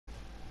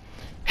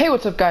Hey,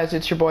 what's up guys,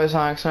 it's your boy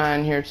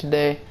Sonic9 here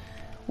today.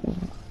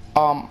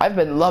 I've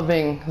been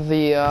loving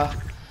the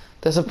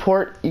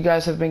support you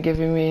guys have been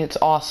giving me. It's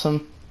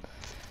awesome.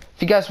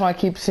 If you guys want to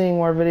keep seeing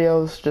more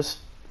videos, just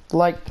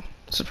like,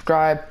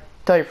 subscribe,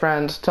 tell your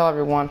friends, tell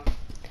everyone.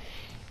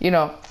 You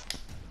know,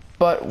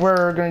 but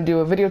we're going to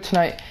do a video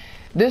tonight.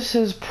 This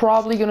is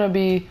probably going to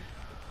be,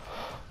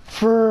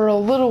 for a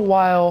little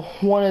while,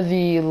 one of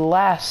the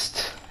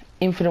last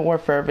Infinite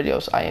Warfare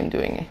videos I am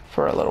doing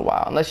for a little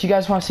while. Unless you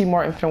guys want to see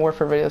more Infinite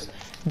Warfare videos,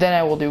 then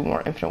I will do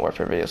more Infinite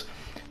Warfare videos.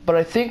 But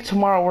I think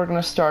tomorrow we're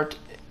going to start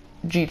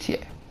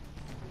GTA.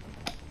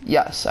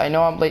 Yes, I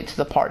know I'm late to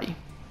the party,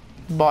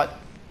 but,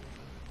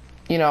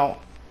 you know,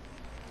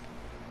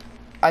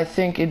 I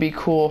think it'd be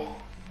cool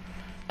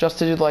just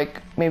to do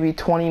like maybe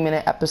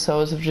 20-minute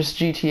episodes of just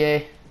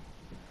GTA.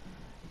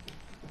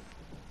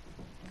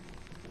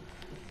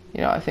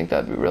 You know, I think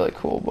that'd be really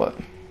cool, but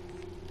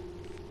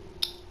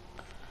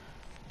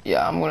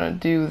yeah, I'm gonna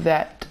do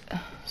that.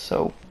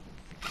 So,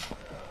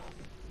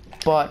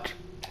 but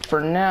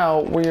for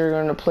now, we are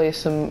gonna play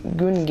some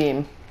gun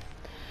game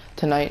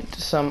tonight.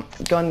 Some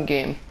gun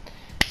game.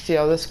 See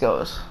how this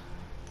goes.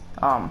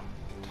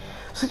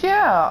 So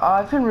yeah,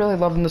 I've been really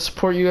loving the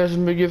support you guys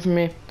have been giving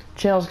me.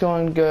 Channel's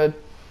going good.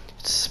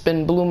 It's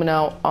been blooming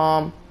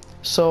out.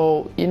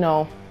 So you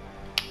know,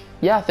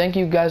 yeah, thank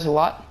you guys a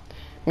lot.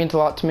 It means a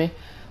lot to me.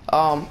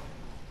 A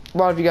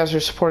lot of you guys are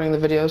supporting the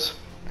videos.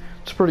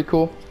 It's pretty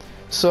cool.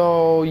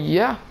 So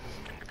yeah,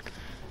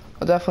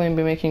 I'll definitely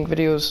be making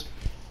videos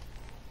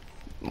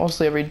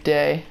mostly every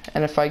day,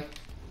 and if I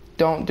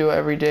don't do it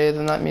every day,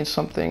 then that means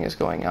something is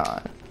going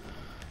on.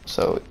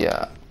 So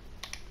yeah.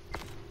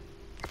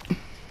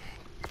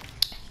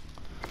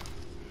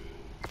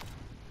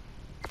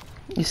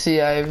 You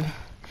see, I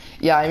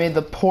made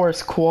the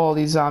poorest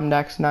quality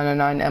Zomdax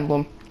 999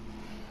 emblem.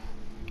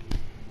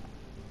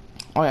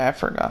 Oh yeah, I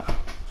forgot.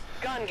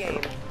 Gun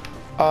game.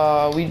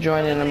 We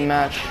joined in a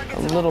match a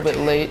little bit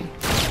late.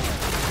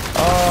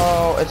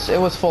 Oh, it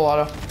was full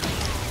auto.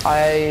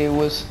 I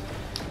was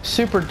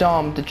super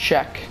dumb to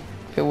check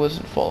if it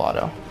wasn't full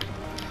auto.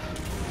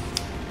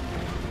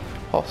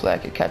 Hopefully I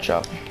could catch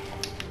up.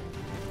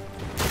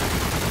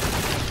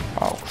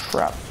 Oh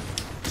crap.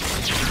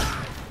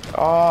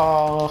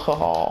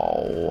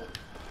 Oh,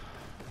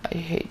 I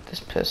hate this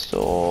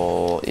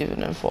pistol,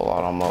 even in full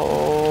auto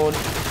mode.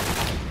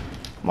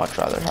 Much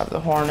rather have the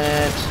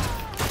Hornet.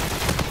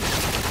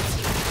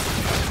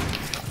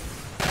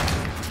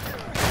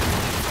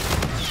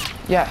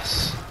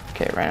 Yes.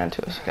 Okay, ran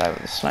into a guy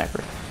with a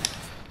sniper.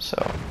 So,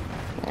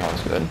 that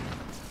was good.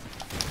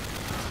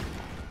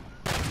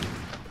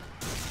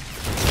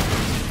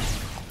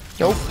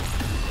 Nope.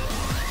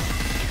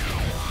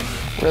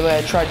 Really,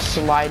 I tried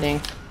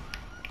sliding,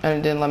 and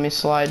it didn't let me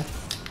slide.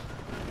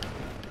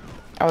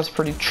 I was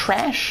pretty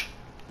trash.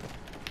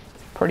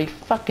 Pretty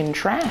fucking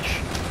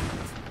trash.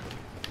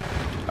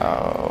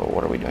 Oh,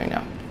 what are we doing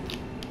now?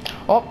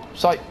 Oh,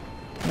 sorry.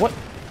 What?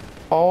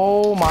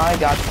 Oh my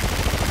god.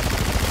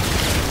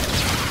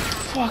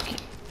 Fucking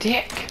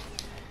dick.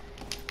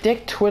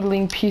 Dick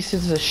twiddling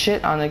pieces of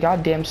shit on a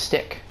goddamn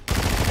stick.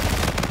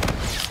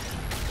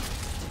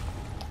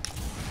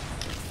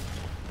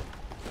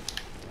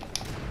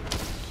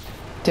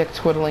 Dick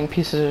twiddling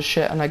pieces of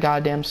shit on a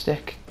goddamn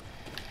stick.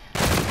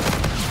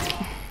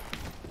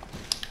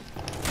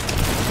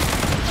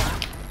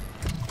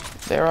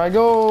 There I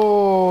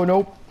go.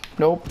 Nope.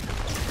 Nope.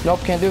 Nope,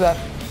 can't do that.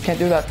 Can't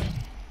do that.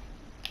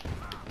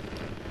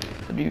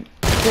 That'd be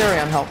very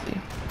unhealthy.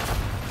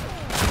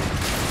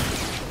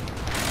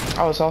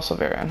 I was also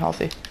very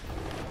unhealthy.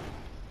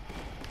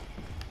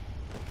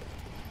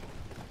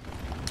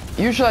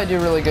 Usually I do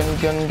really good in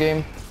gun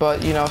game,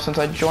 but you know, since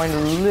I joined a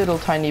little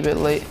tiny bit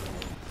late.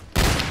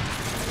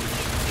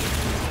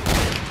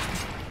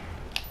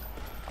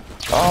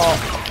 Oh,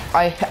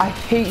 I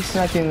hate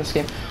sniping in this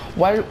game.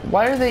 Why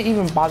do they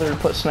even bother to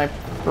put sniper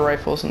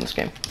rifles in this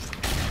game?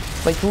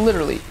 Like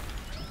literally,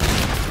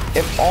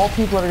 if all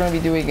people are going to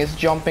be doing is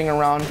jumping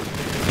around,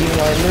 even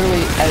though I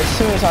literally, as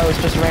soon as I was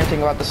just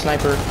ranting about the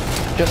sniper,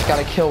 just got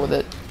a kill with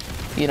it,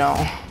 you know.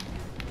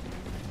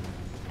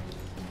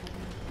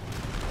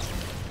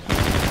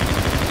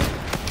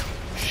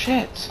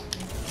 Shit.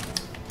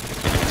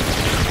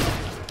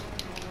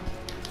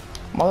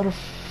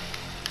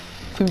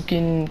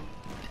 Motherfucking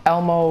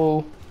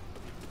Elmo,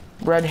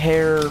 red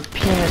hair,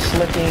 penis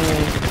licking.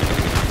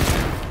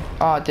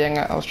 Aw, oh, dang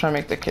it, I was trying to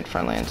make the kid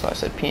friendly until I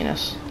said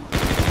penis.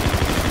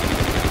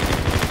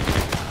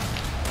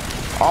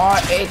 Oh,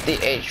 I ate the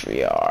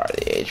HVR.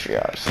 The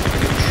HVR is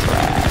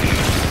trash.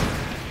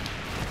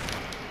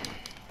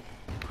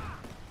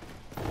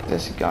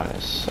 This gun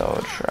is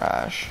so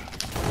trash.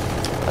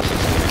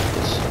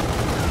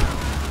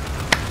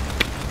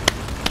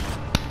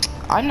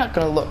 I'm not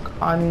gonna look.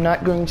 I'm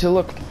not going to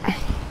look.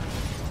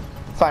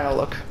 Final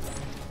look.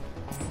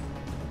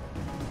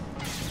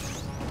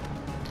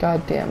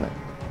 God damn it.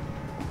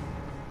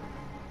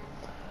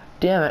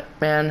 Damn it,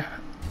 man.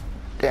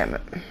 Damn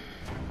it.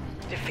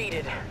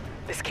 Defeated.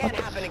 This can't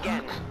happen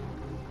again.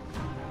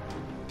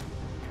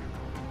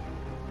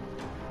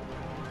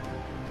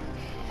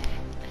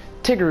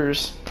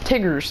 Tiggers,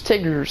 Tiggers,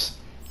 Tiggers,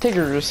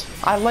 Tiggers.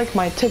 I like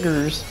my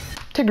Tiggers.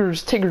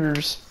 Tiggers,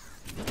 Tiggers.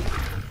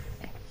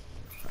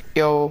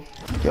 Yo,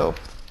 yo.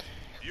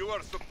 You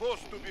are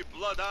supposed to be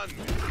blood on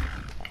me.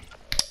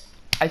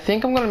 I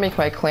think I'm gonna make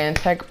my clan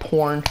tag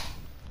porn.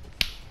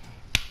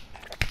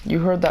 You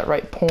heard that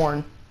right,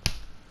 porn.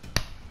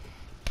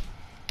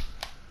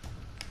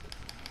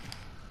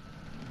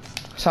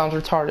 Sounds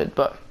retarded,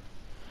 but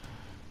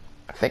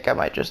I think I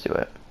might just do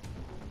it.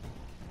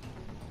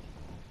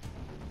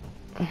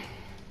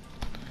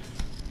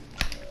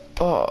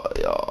 Oh,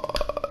 yeah.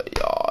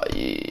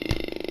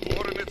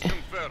 Coordinates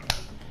confirmed.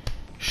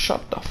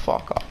 Shut the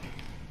fuck up.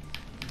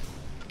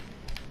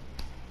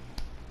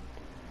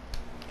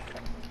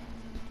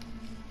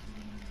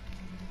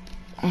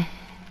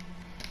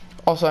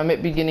 Also, I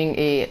might be getting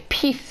a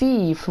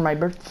PC for my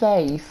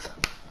birthday.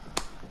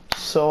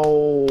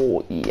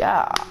 So,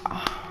 yeah.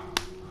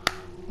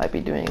 Might be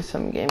doing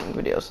some gaming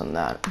videos on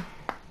that.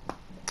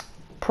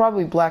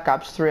 Probably Black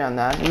Ops 3 on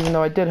that, even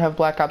though I did have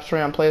Black Ops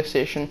 3 on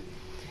PlayStation.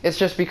 It's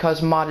just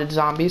because modded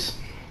zombies.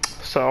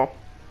 So,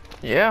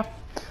 yeah.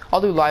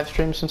 I'll do live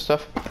streams and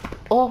stuff.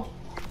 Oh,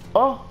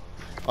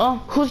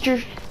 who's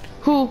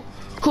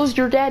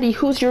your daddy?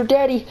 Who's your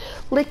daddy?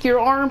 Lick your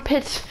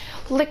armpits.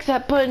 Lick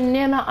that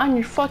banana on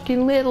your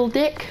fucking little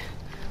dick.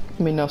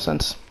 Made no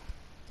sense.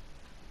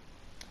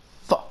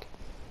 Fuck.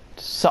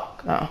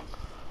 Suck. Oh.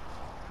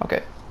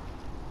 Okay.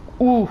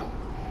 Ooh.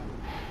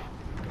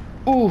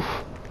 Ooh.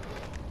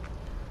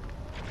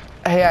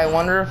 Hey, I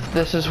wonder if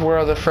this is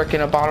where the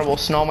frickin' abominable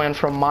snowman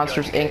from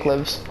Monsters Inc.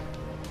 lives.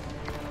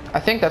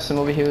 I think that's the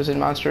movie he was in,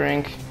 Monster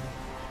Inc.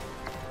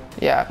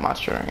 Yeah,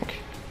 Monster Inc.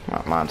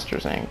 Not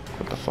Monsters Inc.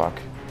 What the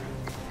fuck?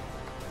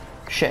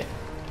 Shit.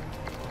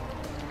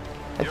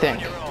 I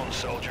think. You're on your own,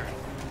 soldier.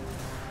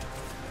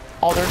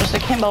 Oh, they're just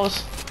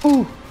akimbos.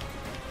 Ooh.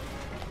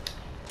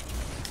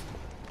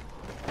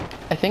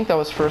 I think that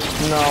was first.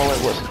 No,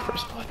 it wasn't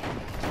first blood.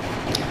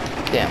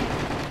 Damn.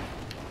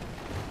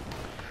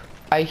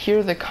 I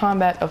hear the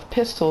combat of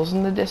pistols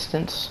in the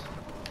distance.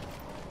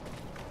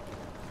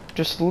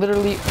 Just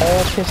literally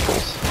all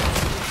pistols.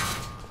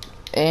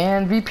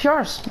 And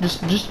VPRs.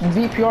 Just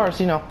VPRs,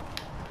 you know.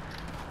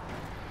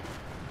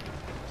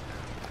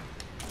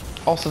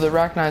 Also, the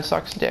Rack 9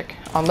 sucks dick.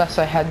 Unless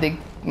I had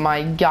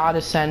my God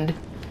Ascend,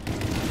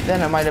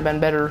 then it might have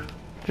been better.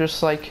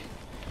 Just like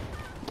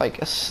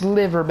a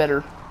sliver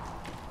better.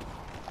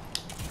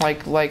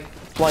 Like.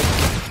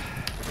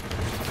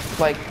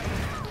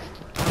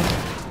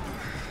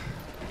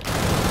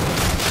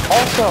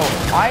 Also,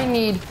 I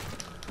need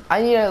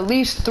at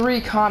least 3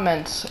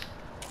 comments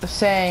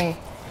saying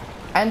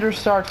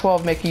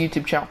EnderStar12 make a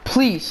YouTube channel.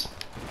 Please.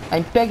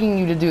 I'm begging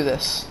you to do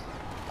this.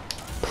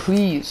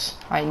 Please.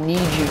 I need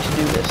you to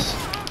do this.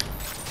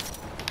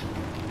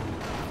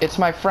 It's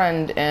my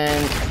friend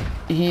and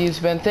he's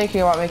been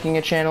thinking about making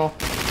a channel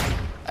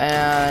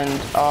and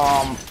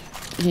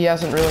he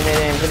hasn't really made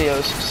any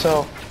videos,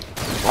 so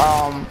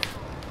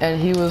and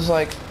he was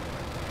like,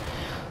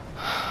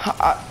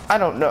 I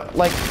don't know,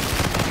 like,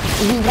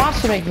 he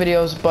wants to make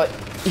videos, but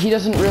he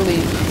doesn't really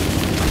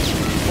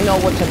know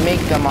what to make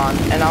them on.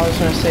 And I was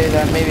gonna say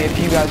that maybe if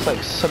you guys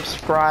like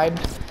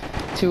subscribed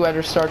to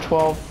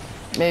EnderStar12,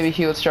 maybe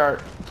he would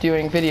start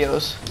doing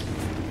videos.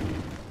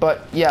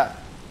 But yeah.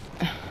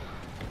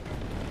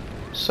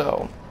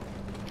 So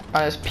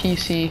on his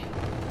PC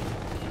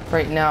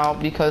right now,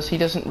 because he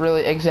doesn't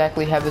really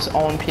exactly have his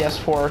own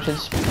PS4,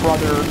 his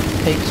brother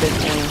takes it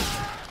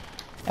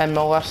and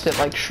molests it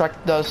like Shrek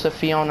does to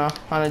Fiona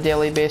on a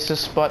daily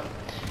basis, but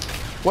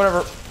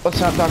whatever, let's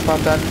not talk about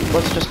that.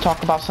 Let's just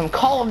talk about some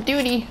Call of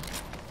Duty.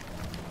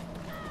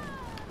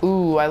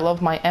 Ooh, I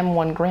love my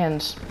M1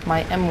 Grands.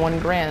 My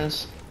M1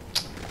 Grands.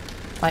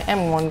 My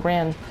M1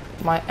 Grand.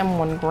 My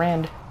M1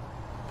 Grand.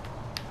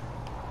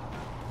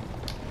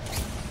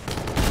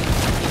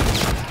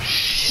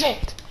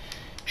 Shit.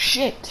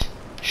 Shit.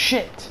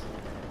 Shit.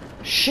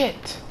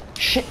 Shit.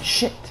 Shit.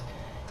 Shit.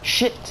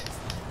 Shit.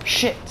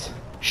 Shit.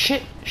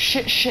 Shit.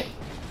 Shit. Shit.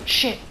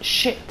 Shit.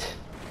 Shit.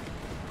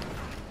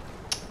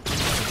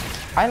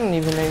 I don't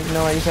even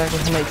know exactly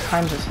how many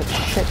times I said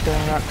shit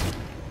during that.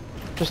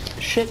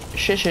 Just shit,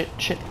 shit, shit,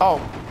 shit. Oh.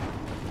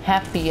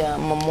 Happy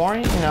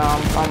Memorial? No,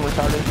 I'm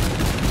retarded.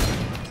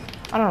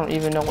 I don't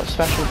even know what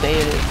special day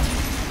it is.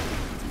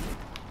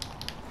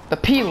 The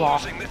P-Law.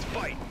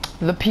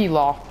 The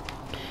P-Law.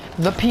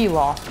 The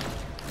P-Law.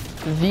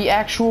 The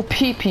actual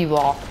PP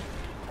Law.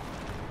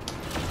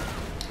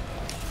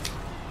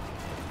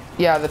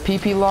 Yeah, the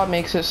PP Law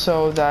makes it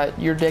so that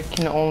your dick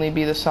can only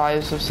be the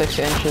size of 6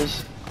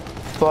 inches.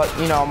 But,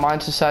 you know,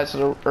 mine's the size of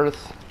the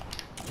Earth.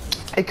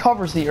 It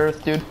covers the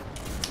Earth, dude.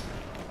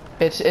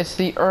 It's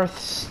the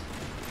Earth's,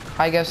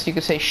 I guess you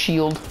could say,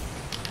 shield.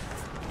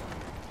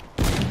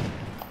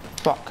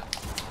 Fuck.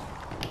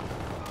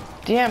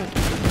 Damn.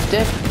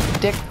 Dick.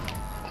 Dick.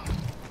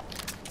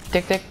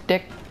 Dick, dick,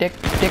 dick, dick,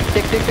 dick, dick,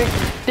 dick, dick, dick,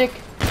 dick,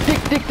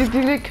 dick, dick, dick,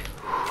 dick.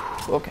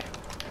 Okay.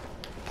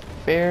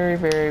 Very,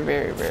 very,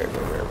 very, very, very,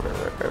 very,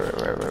 very,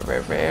 very, very,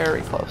 very,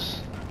 very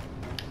close.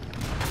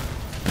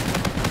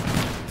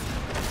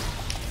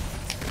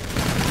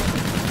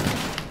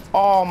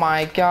 Oh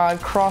my god,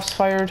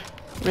 crossfired.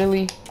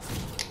 Really?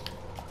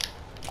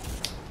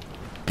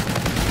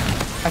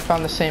 I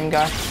found the same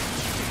guy.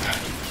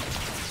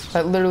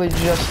 That literally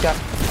just got...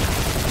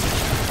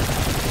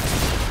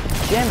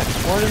 Damn it,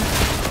 Warden.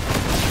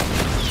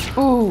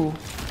 Ooh,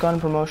 gun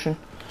promotion.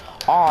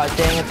 Aw,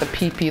 dang it, the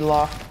PP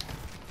law.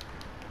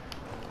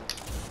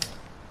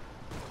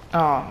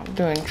 Oh, I'm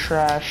doing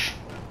trash.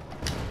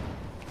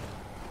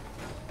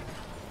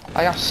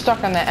 I got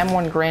stuck on that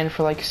M1 Grand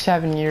for like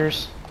 7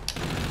 years.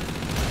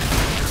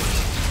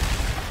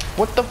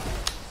 What the?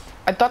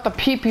 I thought the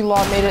PP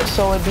law made it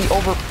so it'd be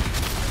over.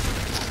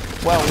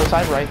 Well, was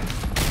I right?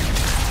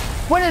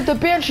 When did the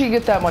Banshee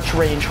get that much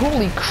range?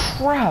 Holy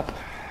crap.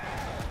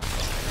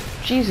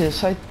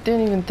 Jesus, I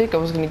didn't even think I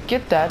was gonna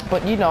get that,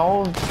 but you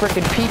know,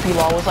 frickin' PP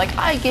law was like,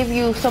 I give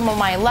you some of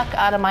my luck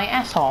out of my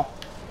asshole.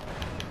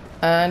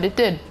 And it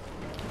did.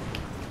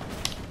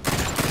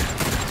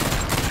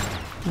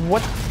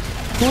 What?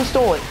 Who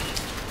stole it?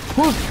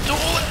 Who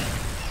stole it?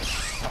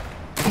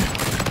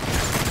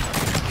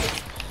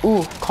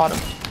 Ooh, caught him.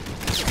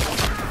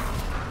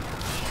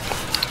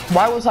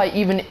 Why was I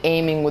even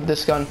aiming with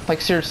this gun? Like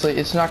seriously,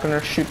 it's not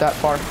gonna shoot that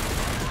far.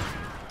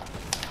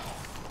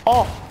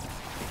 Oh,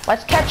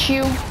 let's catch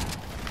you.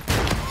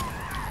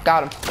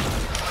 Got him.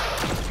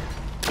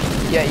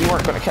 Yeah, you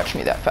weren't gonna catch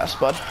me that fast,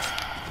 bud.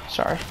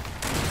 Sorry.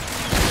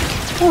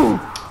 Ooh.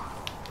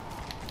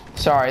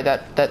 Sorry,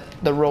 the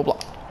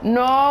roadblock.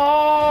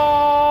 No!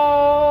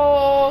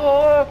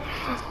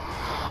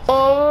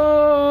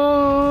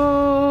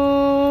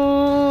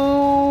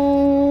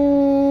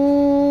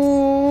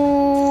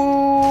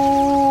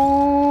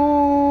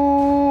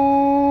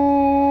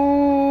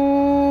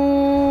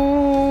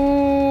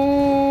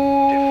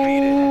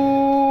 Defeated.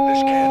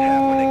 This can't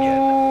happen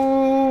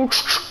again.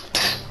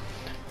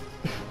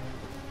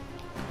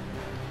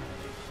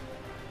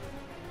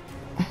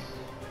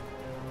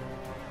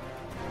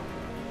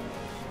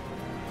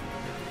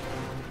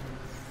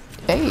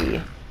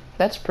 Hey,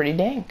 that's pretty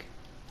dang.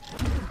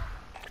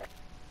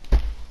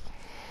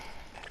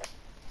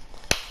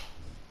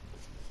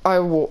 I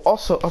will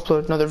also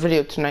upload another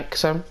video tonight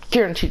because I'm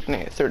guaranteed to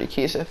get 30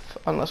 keys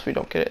unless we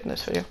don't get it in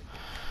this video.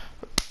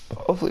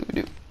 Hopefully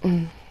we do.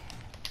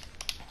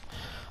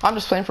 I'm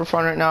just playing for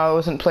fun right now. I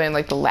wasn't playing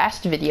like the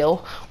last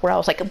video where I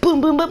was like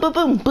boom boom boom boom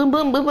boom boom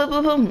boom boom boom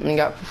boom boom and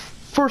got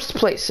first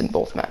place in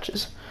both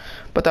matches.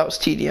 But that was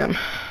TDM.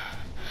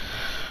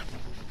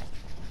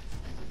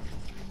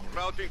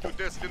 Routing to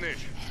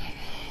destination.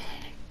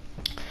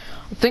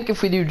 I think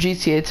if we do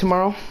GTA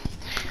tomorrow,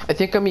 I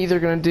think I'm either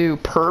gonna do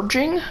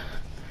purging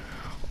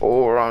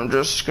or I'm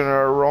just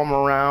gonna roam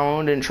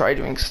around and try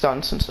doing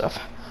stunts and stuff.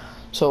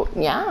 So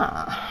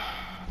yeah.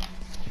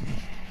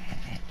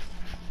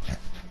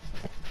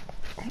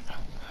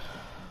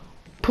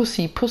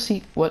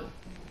 Pussy, what?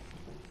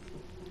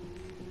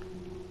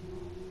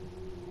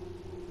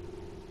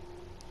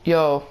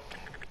 Yo,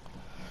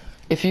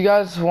 if you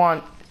guys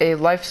want a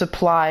life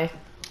supply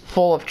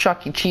full of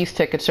Chuck E. Cheese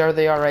tickets, there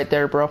they are right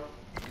there, bro.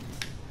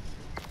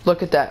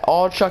 Look at that,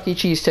 all Chuck E.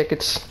 Cheese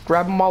tickets.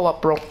 Grab them all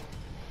up, bro.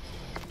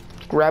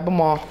 Grab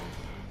them all.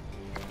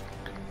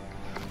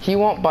 He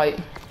won't bite,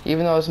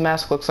 even though his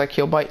mask looks like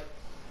he'll bite.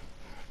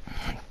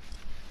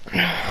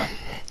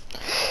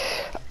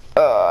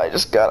 I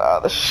just got out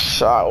of the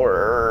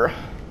shower.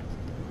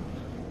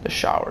 The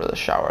shower,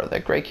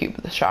 that gray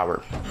cube, the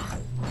shower.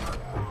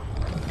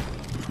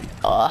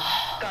 Gun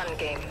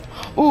game.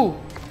 Ooh,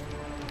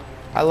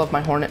 I love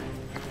my Hornet.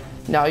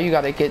 Now you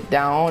gotta get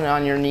down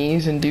on your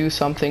knees and do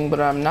something, but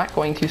I'm not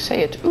going to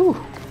say it. Ooh.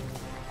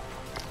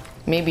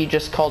 Maybe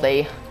just called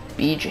a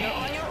BJ. You're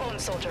on your own,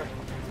 soldier.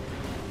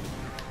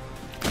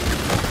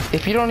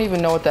 If you don't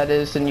even know what that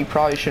is, then you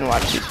probably shouldn't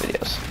watch these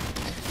videos.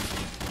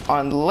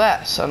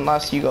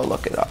 Unless you go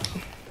look it up.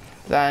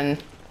 Then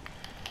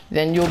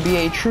you'll be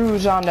a true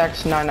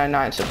Zondex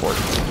 999 supporter.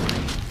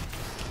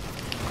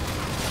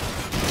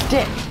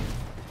 Dick.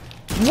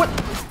 What?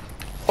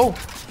 Oh,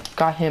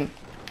 got him.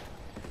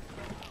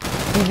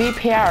 The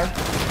VPR.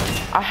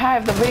 I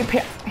have the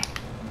VPR.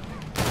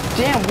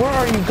 Damn, where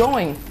are you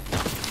going?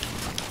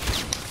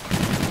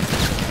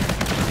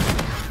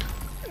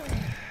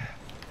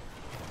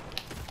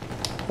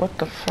 What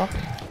the fuck?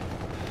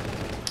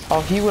 Oh,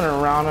 he went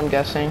around, I'm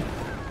guessing.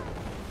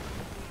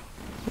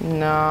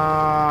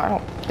 Nah, I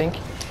don't think.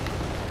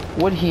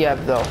 Would he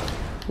have, though?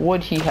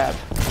 Would he have?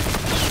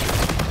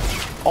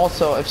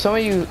 Also, if some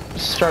of you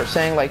start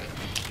saying, like,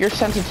 your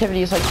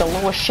sensitivity is like the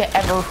lowest shit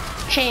ever,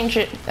 change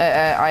it.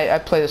 I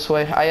play this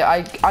way.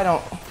 I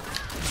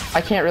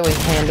can't really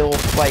handle,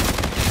 like,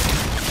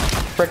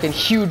 freaking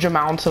huge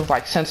amounts of,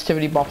 like,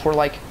 sensitivity buff where,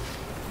 like,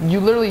 you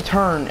literally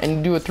turn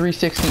and do a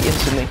 360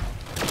 instantly.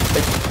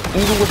 Like,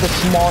 even with the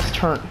smallest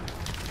turn.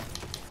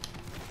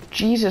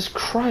 Jesus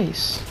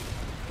Christ.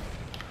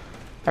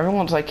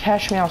 Everyone's like,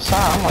 cash me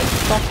outside. I'm like,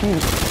 fuck you.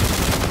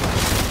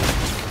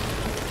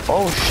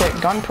 Oh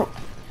shit, gun pro.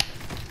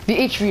 The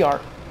HVR.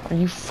 Are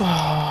you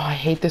I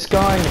hate this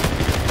gun.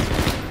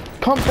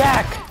 Come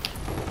back.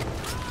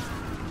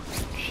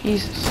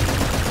 Jesus.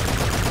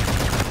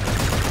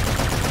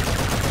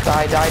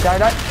 Die, die, die,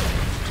 die.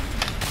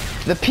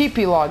 The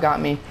PP law got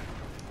me.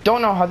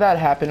 Don't know how that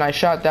happened. I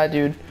shot that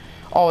dude.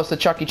 Oh, it's the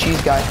Chuck E.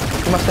 Cheese guy.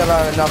 He must have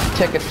had enough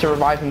tickets to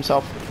revive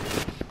himself.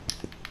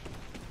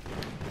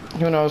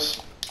 Who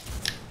knows?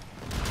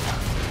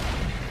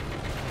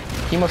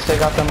 He must have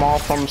got them all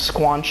from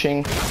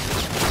squanching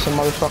some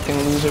motherfucking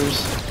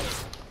losers.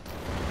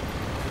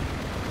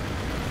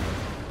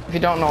 If you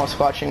don't know what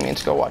squanching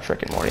means, go watch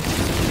Rick and Morty.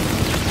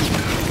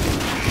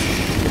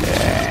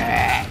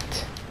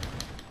 Shit.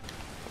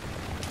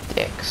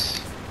 Dicks.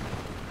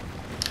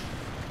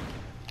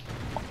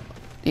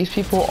 These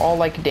people all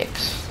like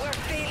dicks. We're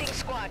failing,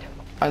 squad.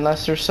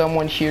 Unless there's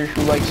someone here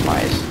who likes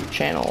my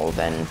channel,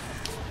 then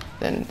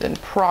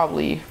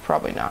probably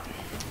not.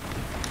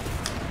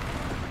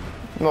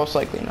 Most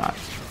likely not.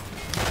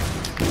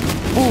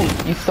 Ooh,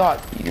 you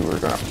thought you were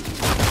gonna.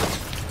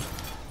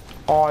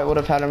 Oh, I would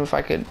have had him if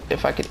I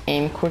could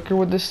aim quicker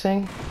with this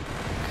thing.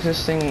 Cause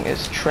this thing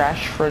is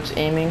trash for its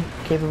aiming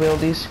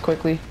capabilities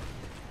quickly.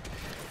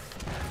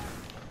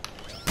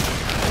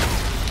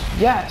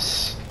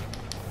 Yes!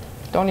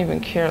 Don't even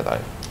care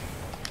that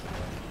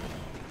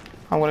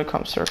I'm gonna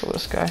come circle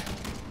this guy.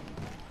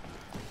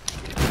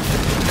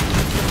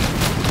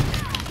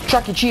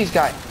 Chuck E. Cheese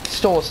guy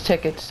stole his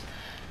tickets.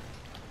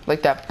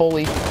 Like that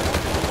bully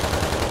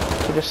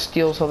who just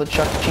steals all the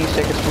Chuck E. Cheese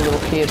tickets from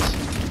little kids.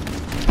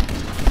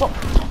 Oh.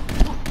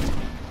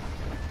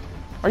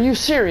 Are you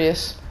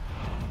serious?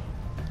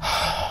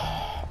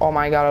 Oh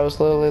my god, I was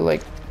literally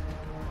like...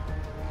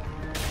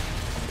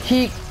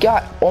 He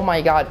got... Oh my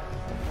god.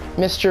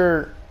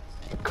 Mr.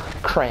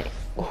 Crane.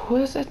 Who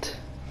is it?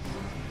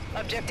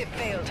 Objective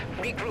failed.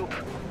 Regroup.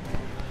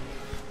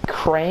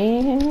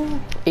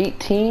 Crane?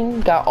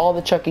 18? Got all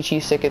the Chuck E.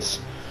 Cheese tickets.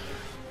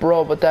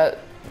 Bro, but that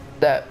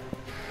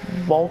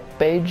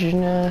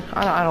Volpagina,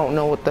 I don't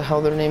know what the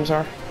hell their names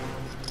are.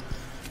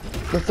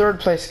 The third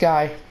place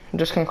guy, I'm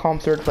just gonna call him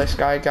third place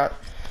guy, got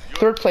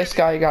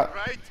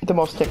the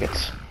most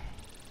tickets.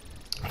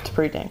 It's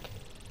pretty dank.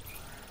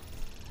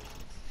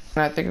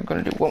 And I think I'm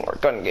gonna do one more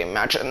gun game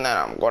match and then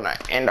I'm gonna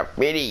end up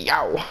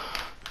video.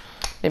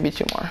 Maybe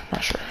two more,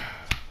 not sure.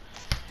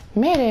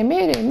 Mayday,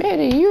 mayday,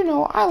 mayday, you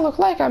know I look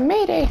like a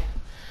mayday.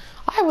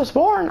 I was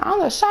born on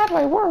the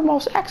sideway where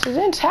most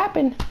accidents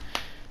happen.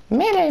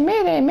 Mayday,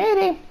 mayday,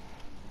 mayday.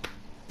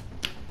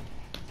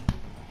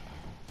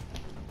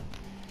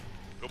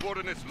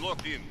 Coordinates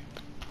locked in.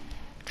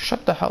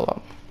 Shut the hell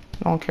up.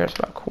 No one cares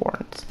about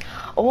coordinates.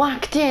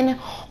 Locked in.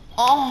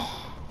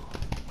 Oh.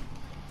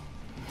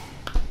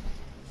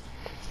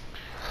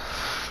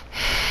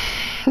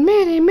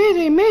 Mayday,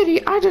 mayday,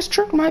 mayday. I just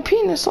jerked my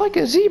penis like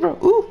a zebra.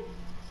 Ooh.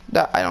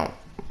 That I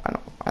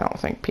don't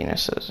think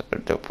penises are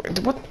dope.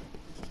 What?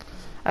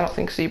 I don't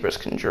think zebras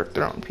can jerk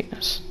their own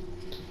penis.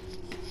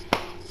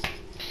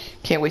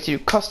 Can't wait to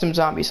do custom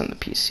zombies on the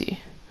PC.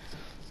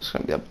 It's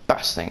gonna be the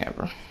best thing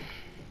ever.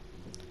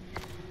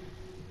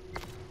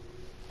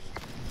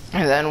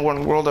 And then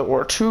when World at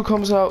War II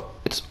comes out,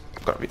 it's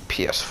gonna be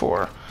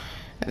PS4.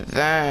 And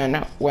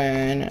then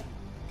when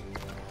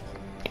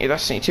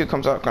Destiny 2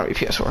 comes out, it's gonna be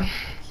PS4.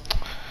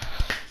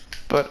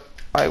 But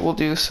I will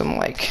do some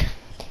like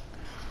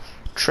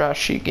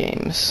trashy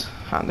games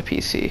on the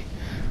PC.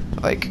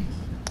 Like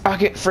I'll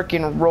get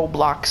freaking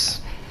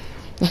Roblox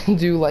and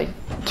do like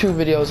 2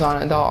 videos on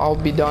it and I'll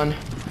be done.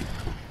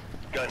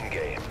 Gun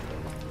game.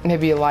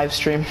 Maybe a live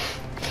stream.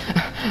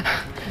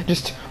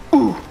 Just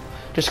ooh.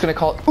 Just gonna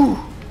call it ooh.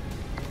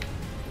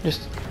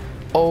 Just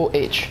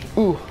OH.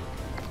 Ooh.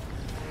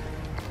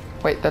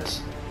 Wait,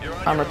 that's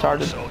I'm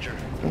retarded. Soldier.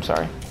 I'm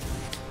sorry.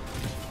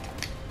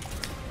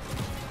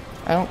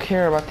 I don't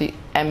care about the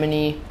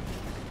MME,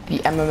 the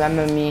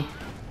MMME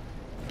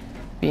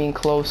being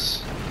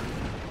close.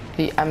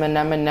 The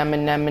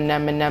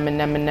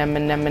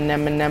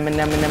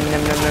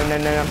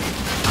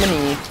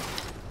mini.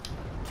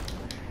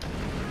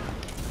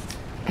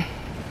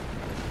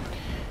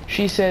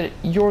 She said,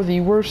 "You're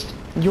the worst.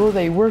 You're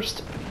the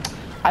worst.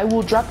 I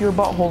will drop your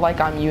butthole like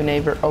I'm you,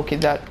 neighbor." Okay,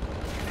 that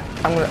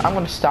I'm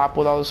gonna stop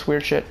with all this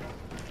weird shit.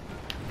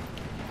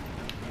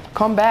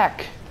 Come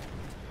back.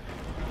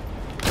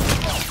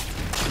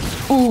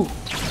 Ooh.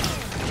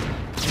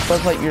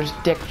 Buzz Lightyear's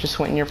dick just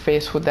went in your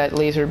face with that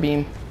laser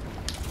beam.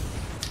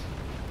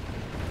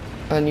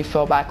 And then you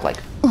fell back like,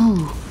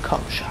 ooh,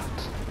 cum shot.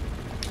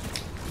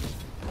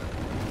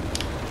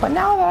 But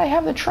now that I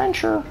have the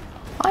trencher,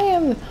 I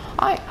am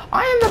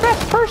the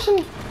best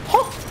person.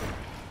 Huh.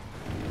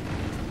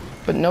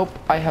 But nope,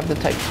 I have the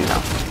Type 2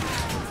 now.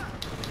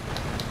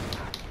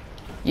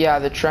 Yeah,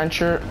 the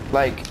trencher,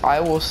 like, I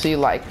will see,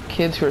 like,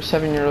 kids who are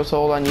 7 years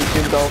old on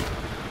YouTube go,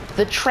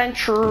 the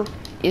trencher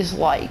is,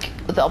 like,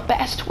 the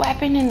best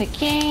weapon in the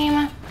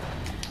game.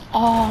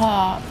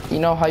 You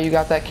know how you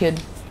got that,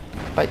 kid?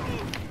 Like,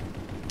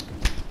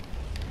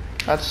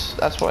 that's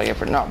what I get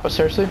for not, but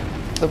seriously,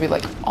 they'll be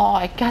like, oh,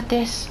 I got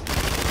this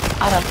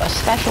out of a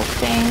special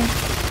thing,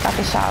 got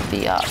this out of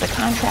the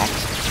contract,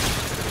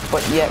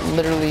 but yet,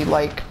 literally,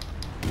 like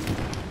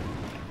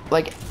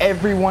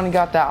everyone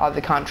got that out of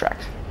the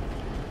contract.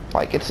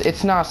 Like,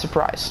 it's not a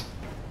surprise.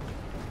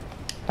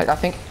 Like, I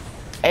think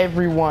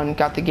everyone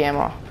got the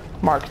Gamma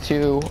Mark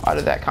II out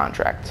of that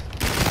contract.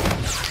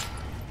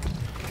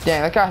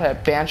 Dang, that guy had a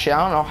Banshee.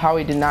 I don't know how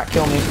he did not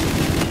kill me.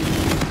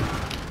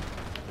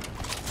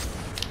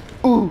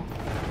 Ooh.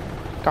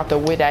 Got the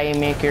Wideye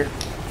Maker.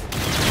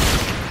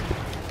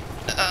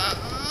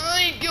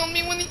 He killed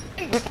me with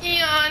the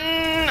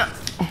gun.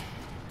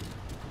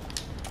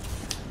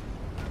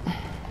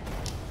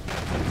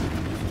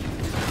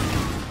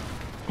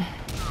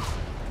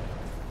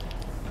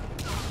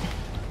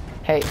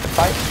 Hey,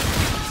 fight.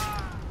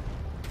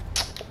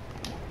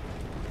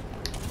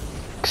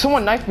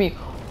 Someone knifed me,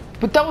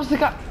 but that was the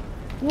guy.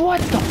 What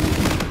the?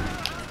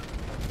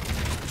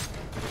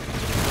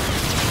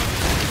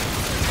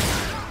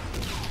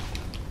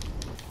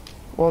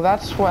 Well,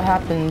 that's what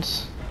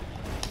happens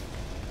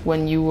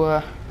when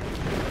you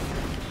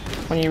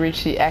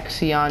reach the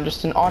Axion.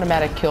 Just an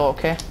automatic kill,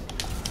 okay?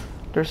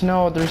 There's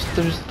no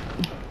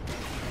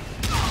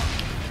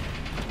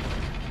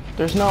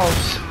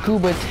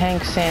Scuba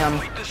Tank Sam.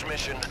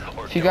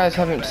 If you guys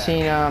haven't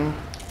seen, I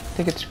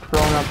think it's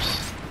Grown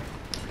Ups,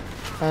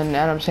 and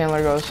Adam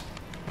Sandler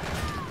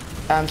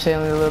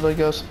literally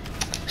goes,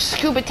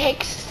 Scuba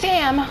Tank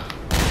Sam.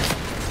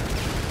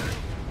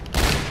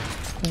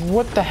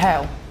 What the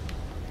hell?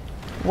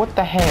 What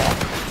the hell?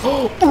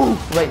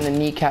 Oh, right in the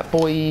kneecap,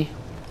 boy.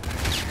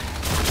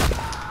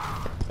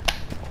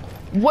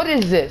 What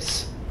is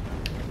this?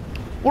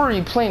 What are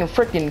you playing,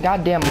 freaking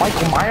goddamn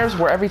Michael Myers,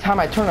 where every time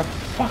I turn a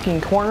fucking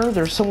corner,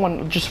 there's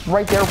someone just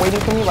right there waiting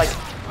for me, like,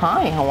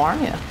 hi, how are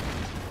you?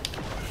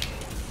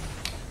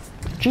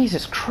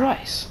 Jesus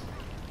Christ.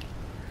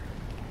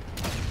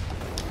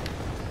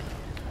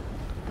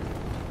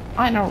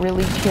 I don't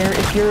really care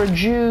if you're a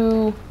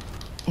Jew.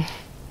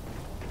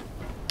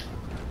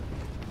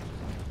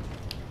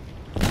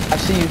 I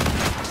see you.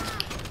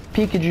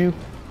 Pikachu.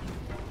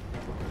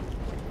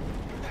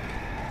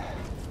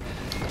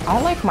 I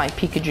like my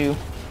Pikachu.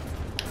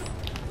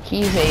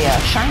 He's a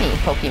shiny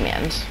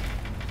Pokemon.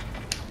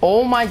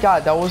 Oh my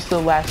god, that was the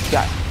last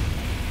guy.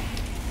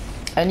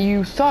 And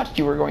you thought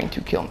you were going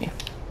to kill me.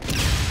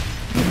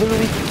 You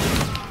literally...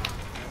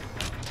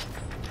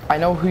 I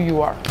know who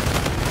you are.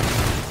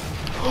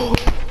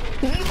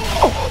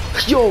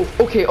 Yo,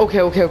 okay.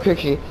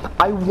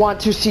 I want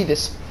to see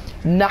this.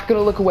 Not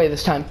gonna look away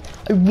this time.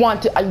 I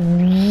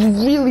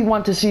really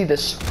want to see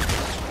this.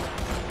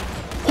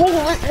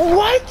 Holy,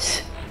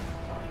 what?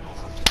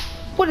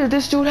 What did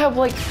this dude have,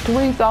 like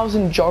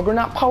 3,000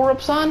 Juggernaut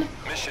power-ups on?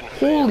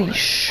 Holy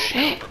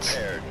shit.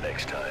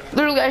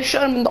 Literally, I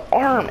shot him in the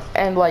arm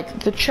and like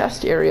the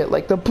chest area,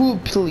 like the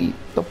boob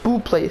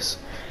place.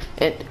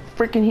 And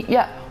freaking,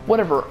 yeah,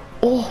 whatever.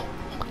 Oh,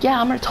 yeah,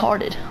 I'm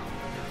retarded.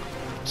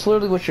 It's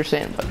literally what you're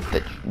saying, but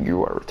that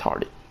you are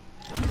retarded.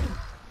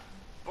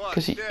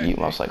 Because you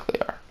most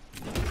likely are.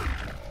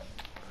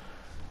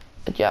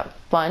 But yeah,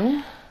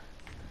 fun.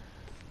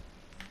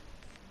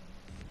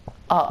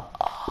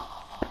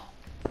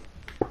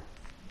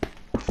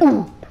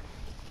 Ooh.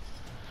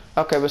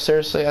 Okay, but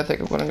seriously, I think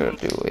I'm gonna go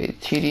do a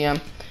TDM.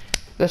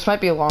 This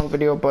might be a long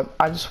video, but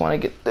I just want to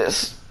get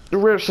this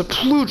rare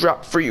supply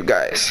drop for you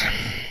guys.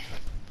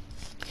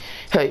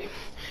 Hey,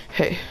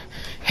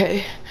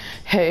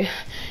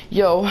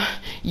 yo,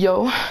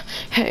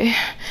 hey.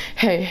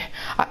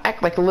 I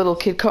act like a little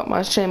kid cut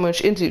my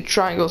sandwich into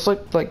triangles,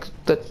 like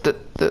the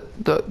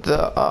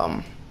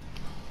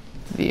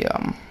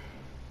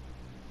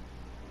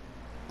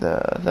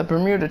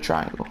Bermuda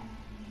Triangle.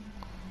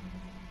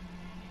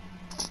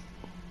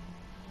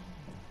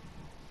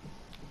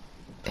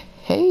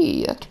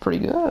 Hey, that's pretty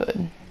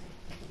good.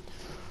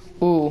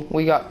 Ooh,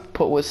 we got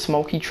put with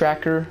Smokey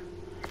Tracker.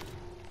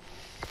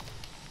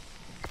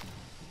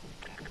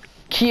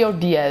 Keo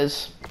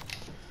Diaz.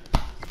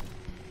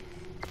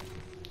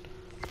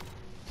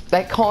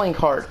 That calling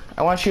card,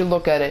 I want you to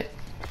look at it.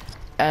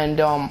 And,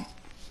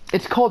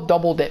 it's called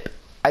Double Dip,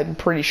 I'm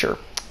pretty sure.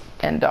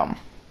 And, don't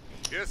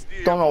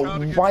know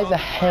why the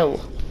hell.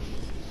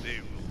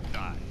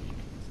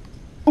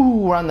 Ooh,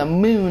 we're on the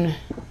moon.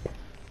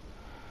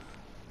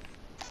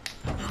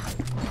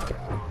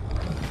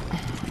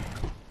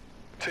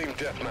 Team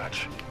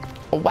deathmatch.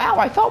 Wow,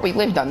 I thought we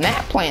lived on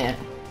that planet.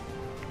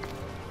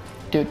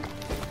 Dude,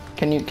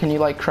 can you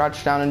like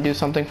crouch down and do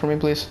something for me,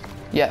 please?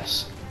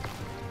 Yes.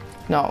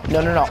 No,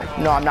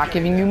 I'm not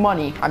giving you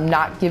money. I'm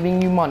not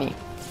giving you money.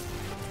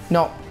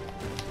 No.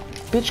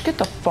 Bitch, get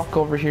the fuck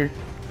over here.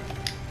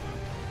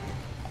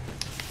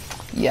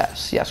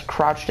 Yes,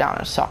 crouch down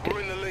and suck it.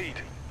 We're in the lead.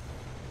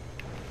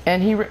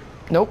 And he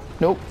nope.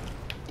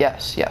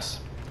 Yes.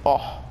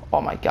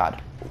 Oh my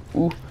god.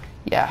 Ooh,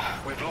 yeah.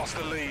 We've lost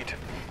the lead.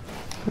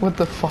 What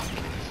the fuck?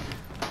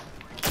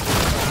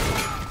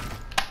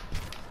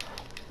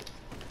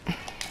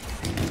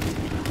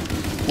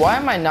 Why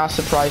am I not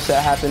surprised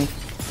that happened?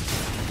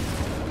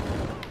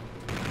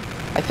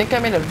 I think I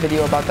made a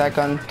video about that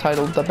gun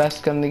titled "The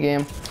Best Gun in the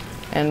Game,"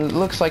 and it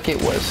looks like it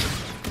was.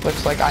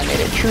 Looks like I made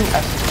a true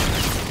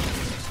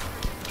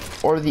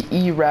or the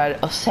E-Rad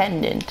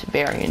Ascendant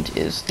variant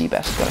is the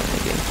best gun in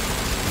the game.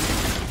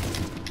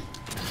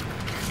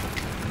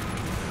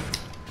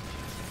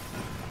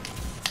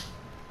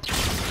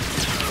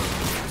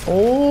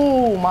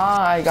 Oh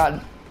my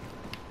god.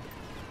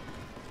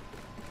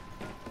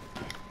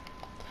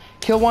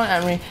 Kill one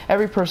enemy,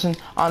 every person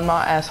on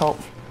my asshole.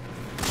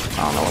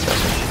 I don't know what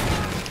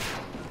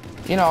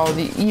that is. You know,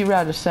 the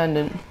E-Rad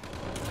Ascendant.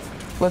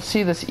 Let's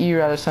see this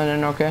E-Rad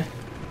Ascendant, okay?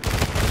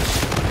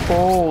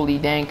 Holy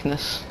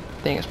dankness.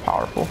 Thing is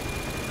powerful.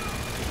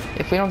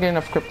 If we don't get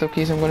enough crypto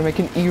keys, I'm going to make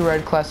an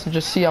E-Rad class to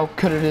just see how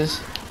good it is.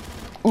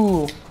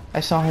 Ooh, I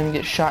saw him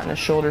get shot in the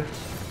shoulder.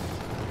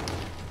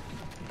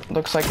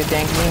 Looks like a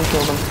dank meme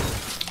killed him.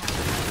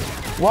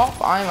 Well,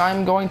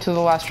 I'm going to the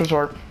last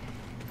resort.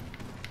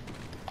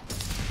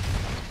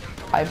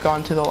 I've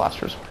gone to the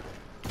last resort.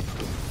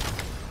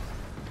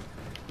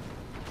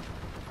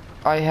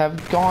 I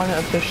have gone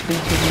officially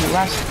to the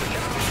last.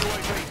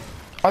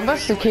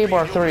 Unless the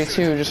K-Bar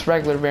 32, just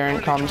regular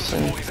variant, comes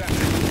and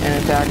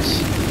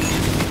attacks.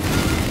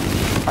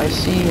 I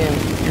see him.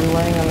 You're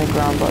laying on the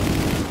ground, bud.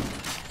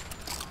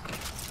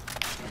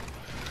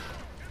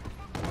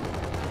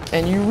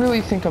 And you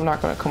really think I'm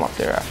not going to come up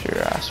there after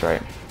your ass,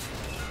 right?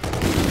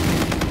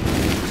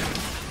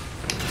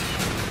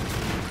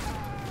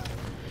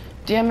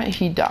 Damn it,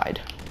 he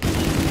died.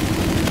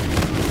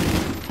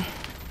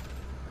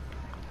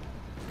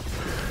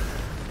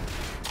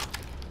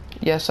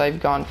 Yes, I've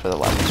gone for the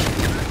left.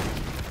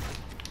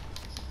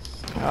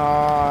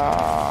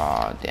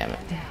 Ah, damn it.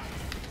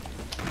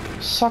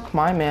 Suck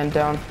my man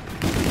down.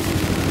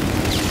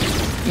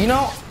 You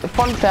know, the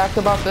fun fact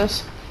about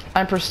this,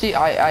 I'm prestige.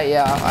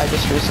 I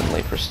just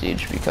recently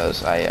prestige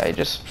because I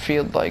just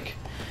feel like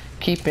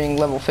keeping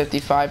level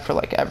 55 for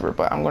like ever,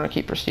 but I'm gonna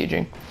keep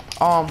prestiging.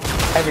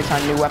 Every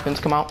time new weapons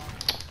come out,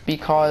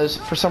 because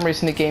for some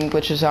reason the game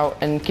glitches out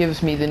and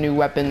gives me the new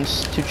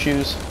weapons to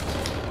choose.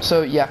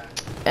 So yeah.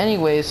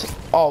 Anyways,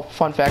 oh,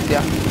 fun fact,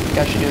 yeah, you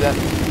guys should do that.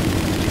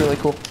 It's really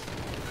cool.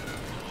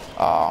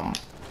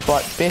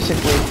 But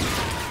basically,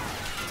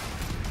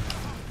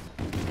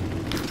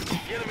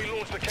 Enemy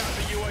launched the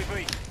counter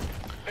UAV.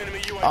 Enemy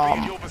UAV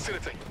in your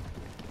vicinity.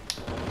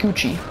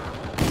 Gucci.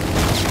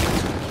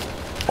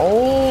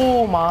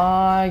 Oh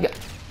my god,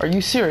 are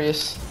you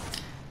serious?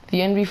 The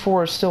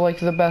NV4 is still like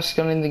the best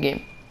gun in the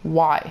game.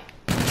 Why?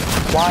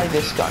 Why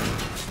this gun?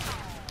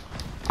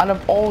 Out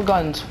of all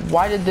guns,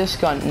 why did this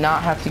gun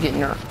not have to get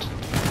nerfed?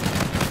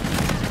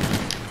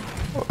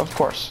 Of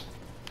course.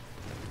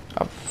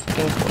 Of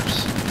fucking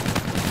course.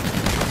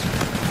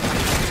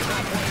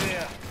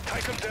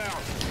 Take them down.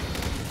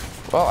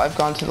 Well, I've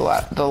gone to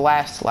the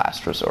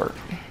last resort.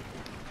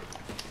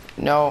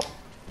 No.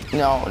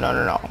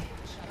 Gone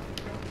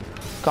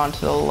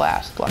to the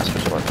last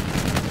resort.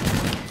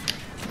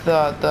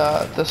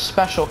 The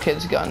special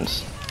kids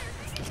guns.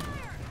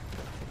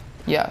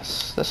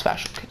 Yes, the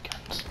special kid guns.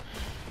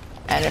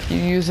 And if you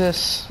use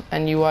this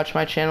and you watch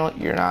my channel,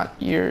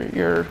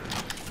 you're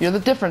the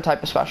different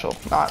type of special,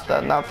 not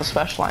the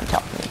special I'm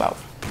talking about.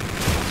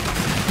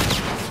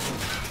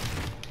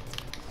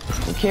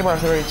 The K-Bar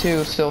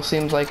 32 still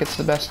seems like it's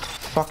the best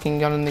fucking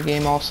gun in the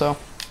game also.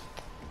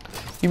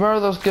 You remember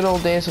those good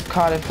old days of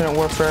CoD Infinite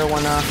Warfare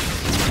when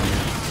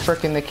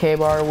frickin' the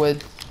K-Bar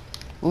would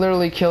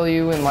literally kill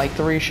you in like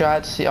 3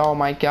 shots? Oh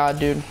my god,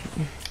 dude.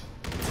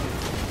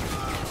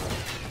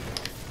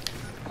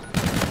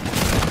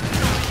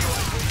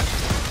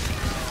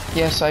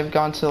 Yes, I've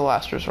gone to the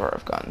last resort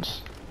of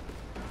guns.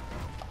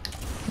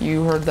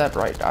 You heard that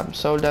right. I'm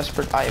so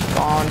desperate. I've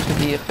gone to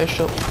the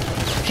official...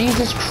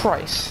 Jesus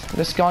Christ.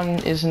 This gun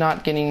is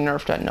not getting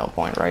nerfed at no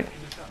point, right?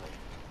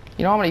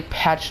 You know how many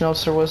patch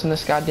notes there was in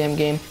this goddamn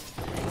game?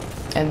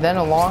 And then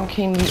along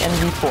came the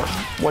NV4.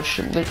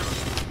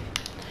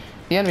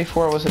 The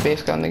NV4 was a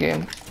base gun in the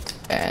game.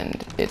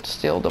 And it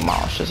still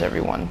demolishes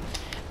everyone.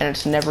 And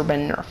it's never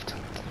been nerfed.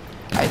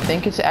 I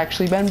think it's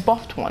actually been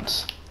buffed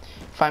once.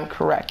 If I'm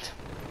correct.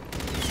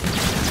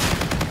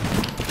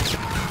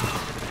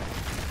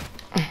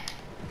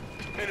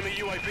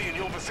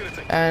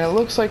 And it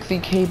looks like the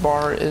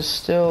K-Bar is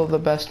still the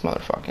best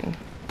motherfucking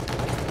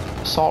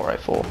assault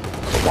rifle.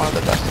 One of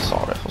the best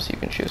assault rifles you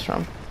can choose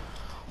from.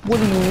 What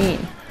do you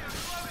mean?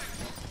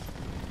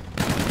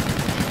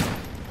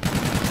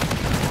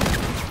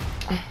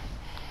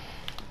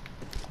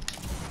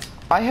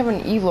 I have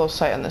an ELO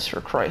sight on this,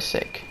 for Christ's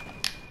sake.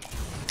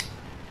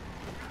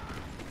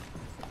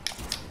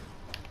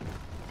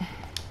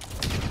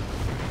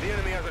 The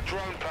enemy has a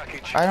drone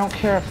package. I don't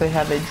care if they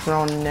have a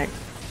drone neck.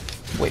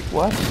 Wait,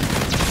 what?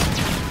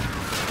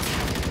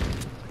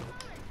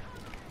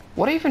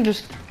 What even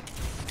just...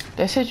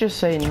 Did I just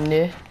say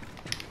nig?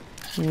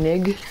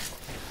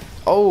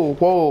 Oh,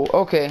 whoa,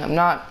 okay, I'm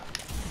not...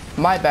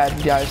 My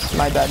bad, guys,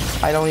 my bad.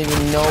 I don't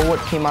even know what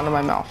came out of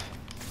my mouth.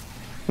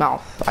 I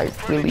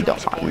really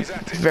don't. I'm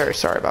very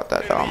sorry about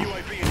that.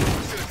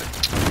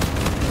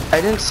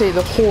 I didn't say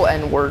the whole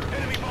N-word.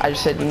 I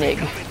just said nig.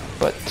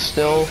 But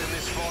still,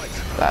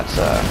 that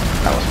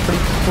was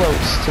pretty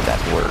close to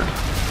that word.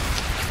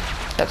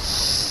 That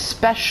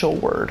special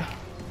word.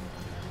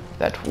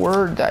 That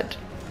word that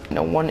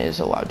no one is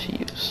allowed to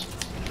use.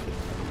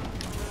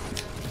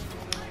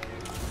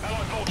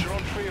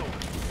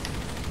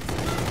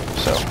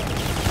 So,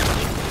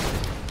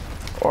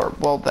 or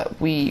well, that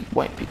we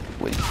white people,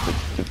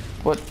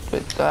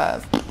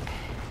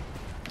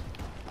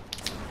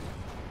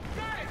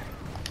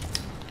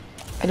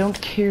 I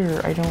don't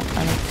care. I don't.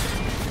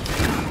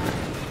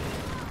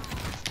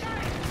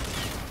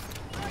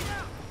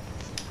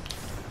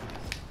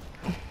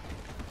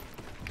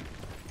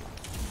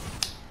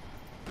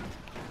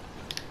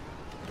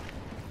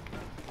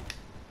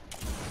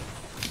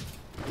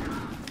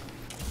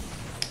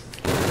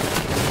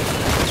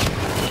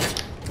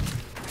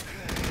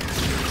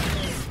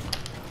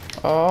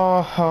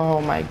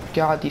 Oh my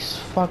god, these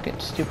fucking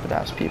stupid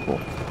ass people.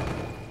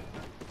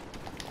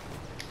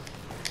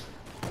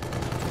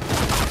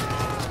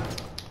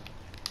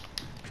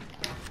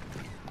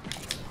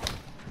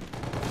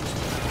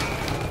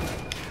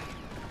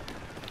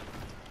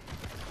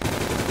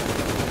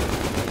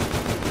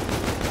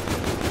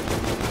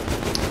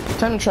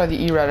 Time to try the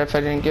E-Rat if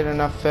I didn't get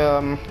enough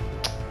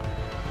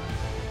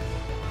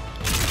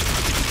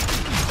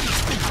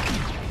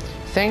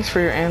Thanks for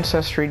your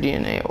ancestry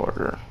DNA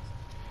order.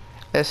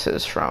 This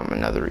is from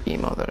another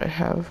email that I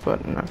have,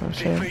 but I'm not gonna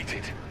say it.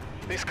 Defeated.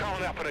 This can't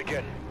happen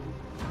again.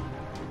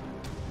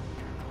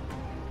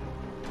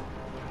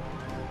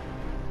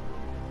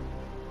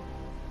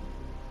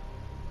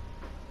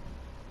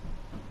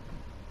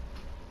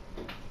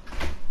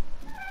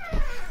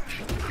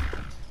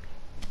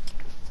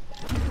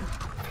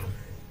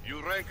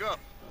 You rank up.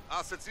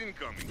 Assets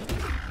incoming.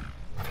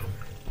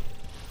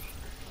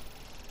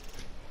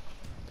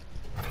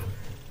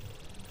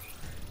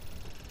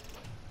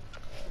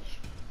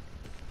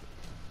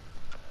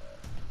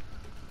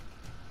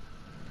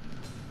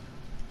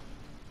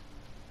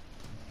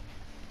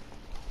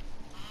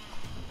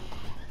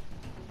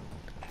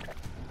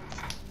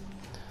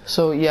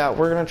 So yeah,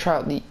 we're gonna try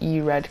out the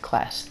E-Red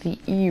class. The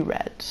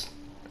E-Reds.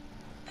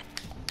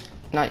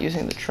 Not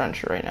using the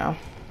trencher right now.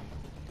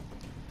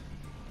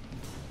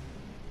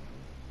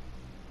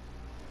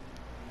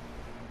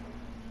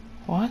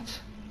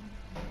 What?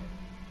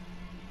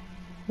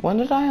 When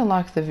did I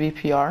unlock the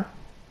VPR?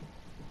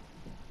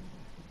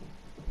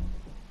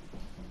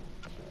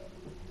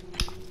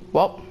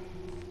 Well,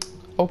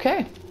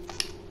 okay.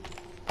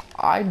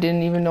 I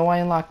didn't even know I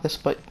unlocked this,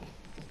 but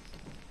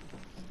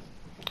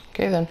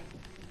okay then.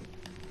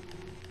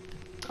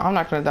 I'm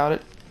not gonna doubt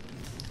it.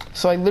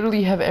 So I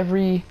literally have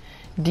every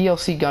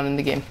DLC gun in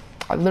the game.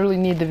 I literally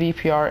need the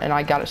VPR and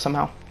I got it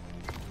somehow.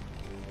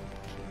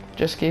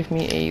 Just gave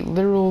me a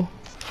literal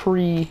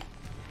free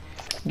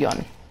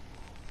gun.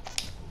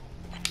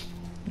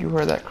 You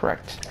heard that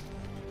correct.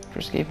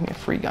 Just gave me a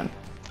free gun.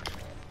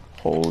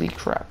 Holy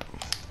crap.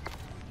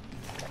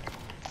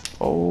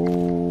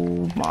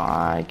 Oh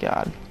my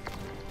god.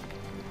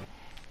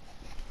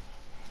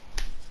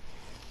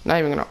 Not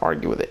even gonna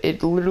argue with it.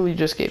 It literally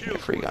just gave me a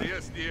free gun.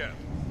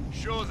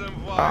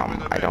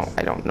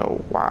 I don't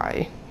know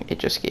why. It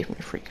just gave me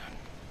a free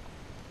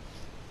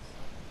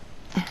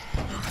gun.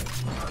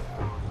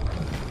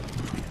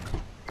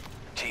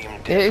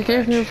 It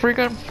gave me a free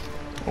gun?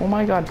 Oh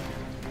my god.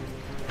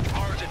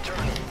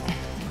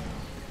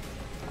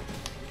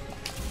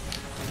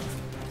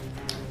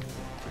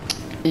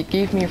 It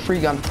gave me a free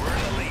gun.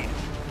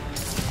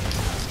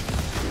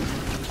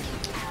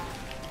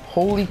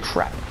 Holy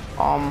crap.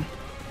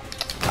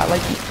 I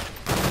like it.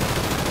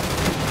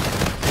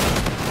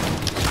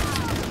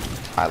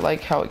 I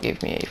like how it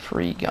gave me a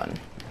free gun.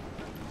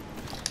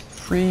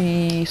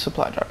 Free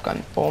supply drop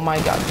gun. Oh my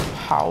god.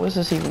 How is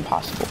this even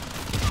possible?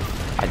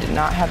 I did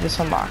not have this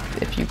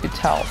unlocked, if you could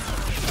tell.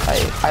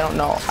 I don't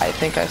know. I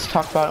think I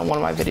talked about it in one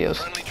of my videos.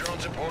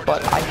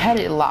 But I had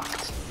it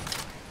locked.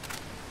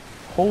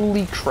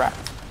 Holy crap.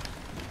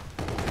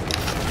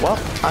 Well,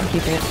 I'm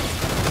keeping it.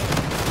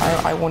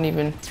 I won't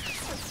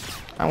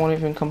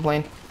even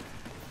complain.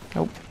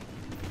 Nope.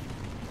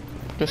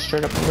 Just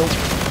straight up nope.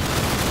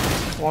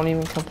 Won't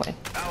even complain.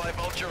 Ally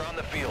vulture on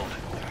the field.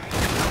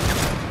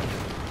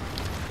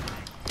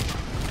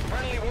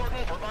 Friendly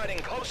warden providing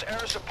close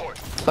air support.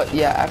 But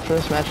yeah, after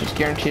this match, it's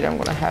guaranteed I'm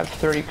gonna have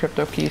 30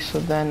 crypto keys, so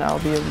then I'll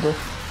be able to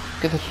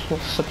get the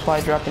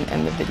supply drop and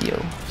end the video.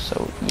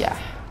 So yeah.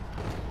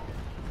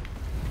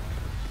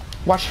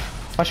 Watch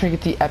me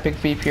get the epic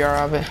VPR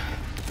of it.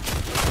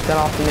 Then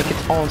I'll have to make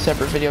its own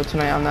separate video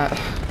tonight on that.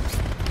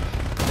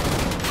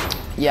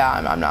 Yeah,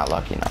 I'm not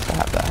lucky enough to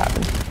have that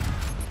happen.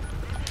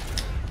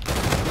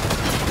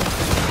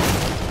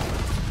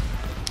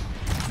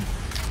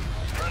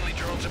 Friendly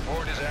drone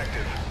support is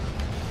active.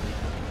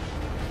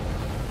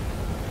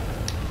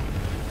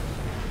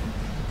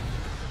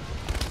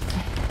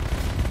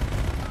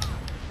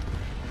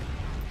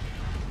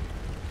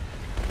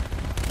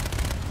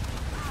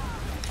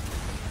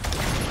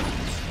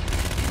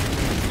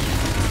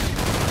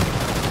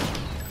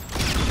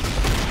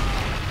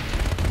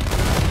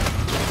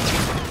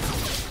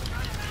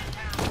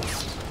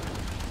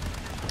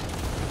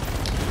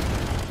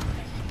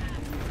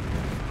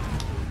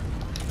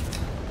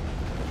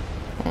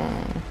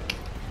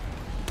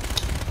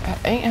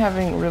 Ain't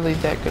having really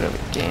that good of a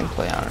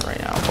gameplay on it right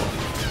now, but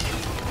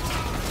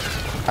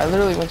I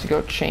literally went to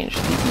go change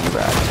the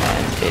E-Rat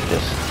and it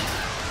just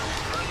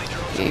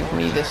gave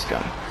me this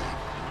gun.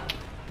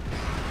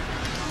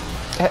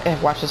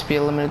 Watch this be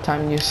a limited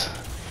time use.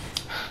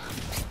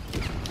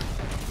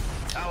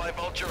 Ally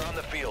vulture on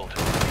the field.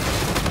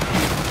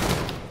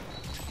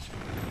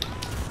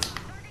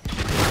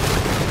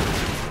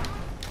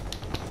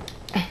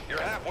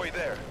 You're halfway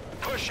there.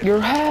 Push it.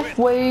 You're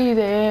halfway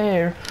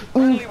there.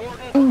 Friendly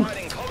warden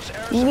providing close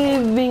air support.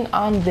 Living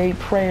on the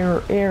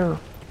prayer air.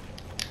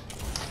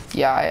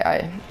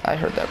 Yeah, I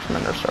heard that from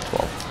Ender Star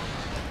 12.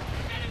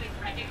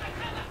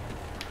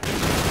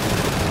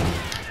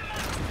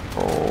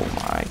 Oh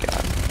my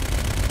god.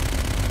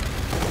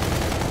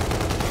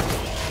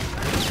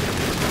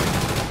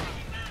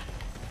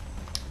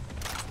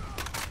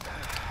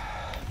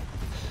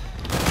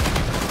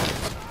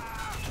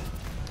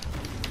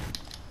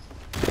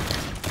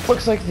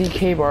 Looks like the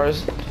K-bar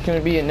is going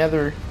to be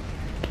another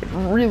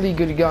really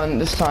good gun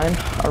this time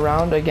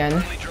around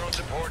again. Friendly drone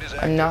support is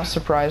I'm not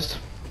surprised.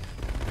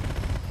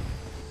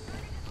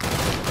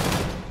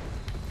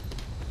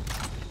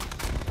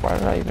 Why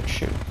did I even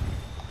shoot?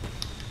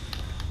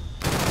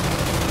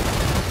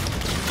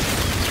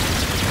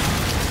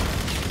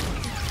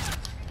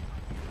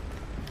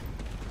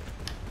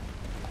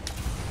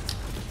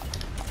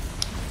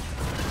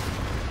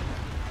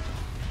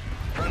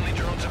 Friendly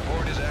drone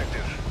support is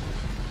active.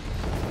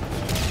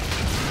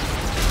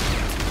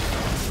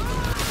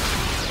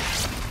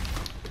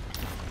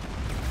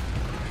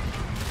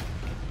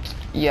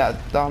 Yeah,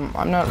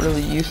 I'm not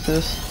really used to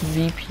this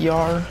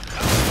VPR,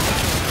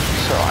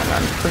 so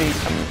I'm pretty,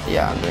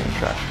 yeah, I'm doing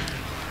trash.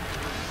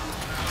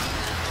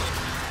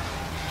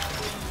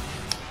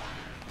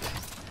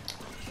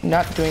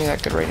 Not doing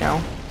that good right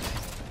now,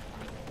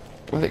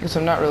 because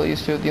I'm not really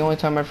used to it. The only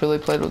time I've really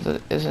played with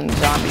it is in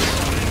zombies,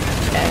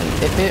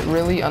 and if it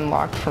really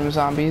unlocked from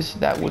zombies,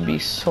 that would be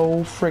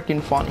so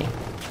freaking funny.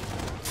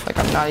 Like,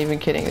 I'm not even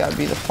kidding, that would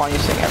be the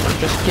funniest thing ever,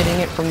 just getting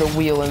it from the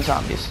wheel in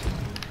zombies.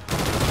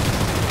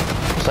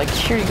 It's like,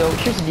 here you go,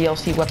 here's a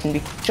DLC weapon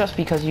just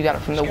because you got it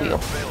from the wheel.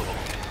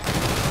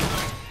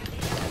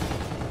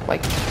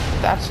 Like,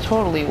 that's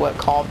totally what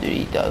Call of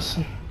Duty does.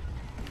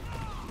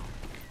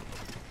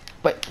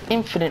 But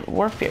Infinite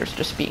Warfare is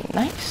just being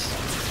nice.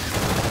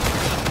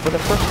 For the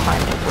first time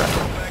in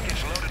forever.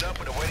 Package loaded up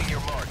and awaiting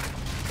your mark.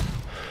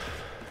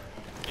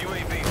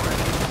 UAV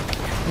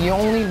ready. The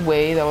only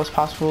way that was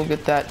possible to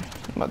get that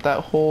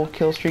whole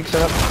kill streak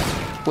set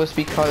up was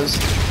because,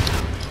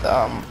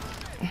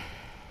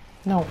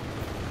 no.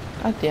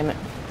 God damn it.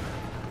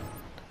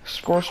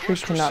 Score streak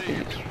cannot be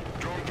used.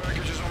 Drone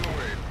package is on the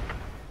way.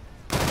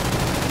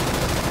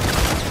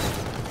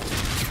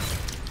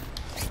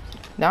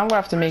 Now I'm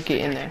gonna have to make it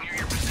in there.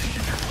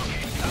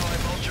 Ally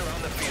vulture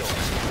on the field.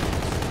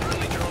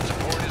 Friendly drone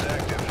support is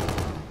active.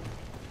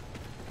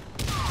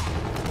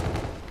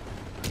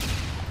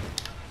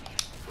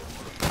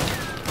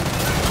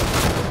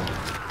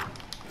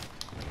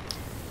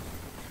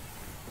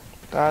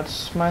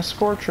 That's my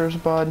Scorchers,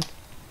 bud.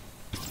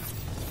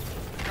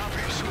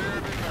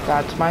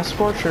 That's my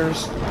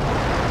Scorchers.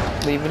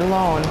 Leave it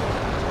alone.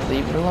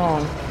 Leave it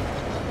alone.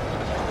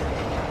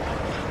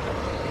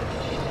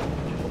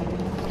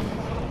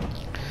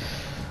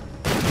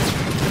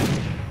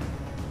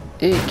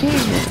 It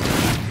gave me a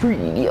free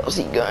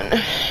DLC gun.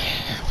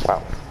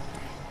 Wow.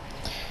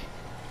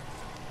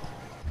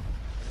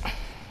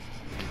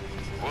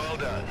 Well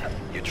done.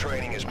 Your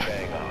training is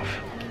paying off.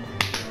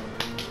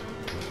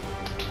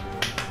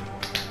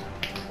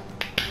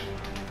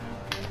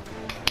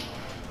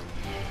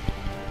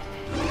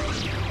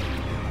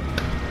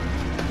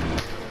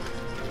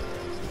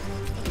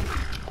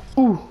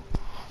 Ooh.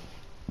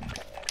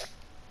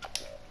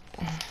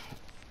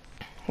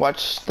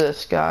 Watch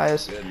this,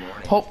 guys.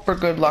 Hope for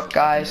good luck,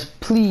 guys.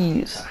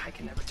 Please. I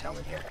can never tell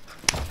in here.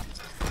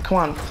 Come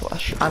on,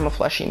 flesh. I'm a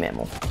fleshy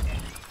mammal.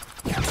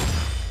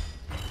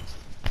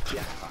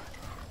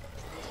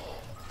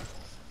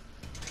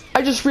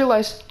 I just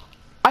realized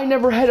I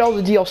never had all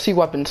the DLC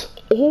weapons.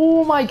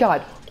 Oh my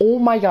god. Oh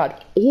my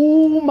god.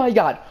 Oh my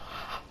god.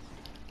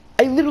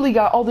 I literally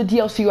got all the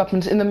DLC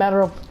weapons in the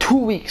matter of 2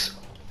 weeks.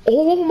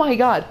 Oh my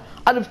god.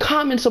 Out of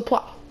common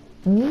supply.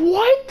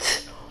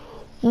 What?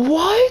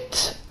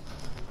 What?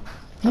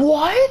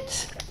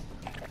 What?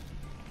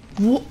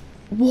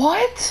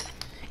 What?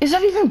 Is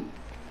that even...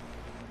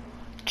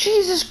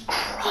 Jesus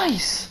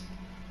Christ.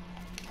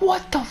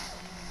 What the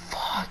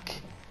fuck?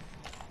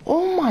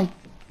 Oh my...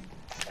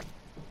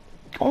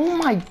 Oh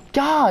my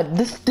god.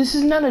 This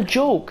is not a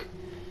joke.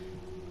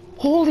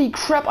 Holy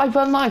crap, I've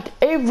unlocked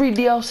every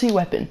DLC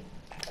weapon.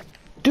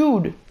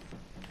 Dude.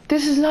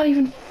 This is not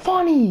even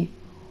funny.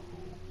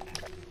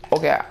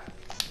 Okay.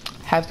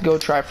 Have to go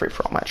try a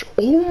free-for-all match.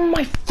 Oh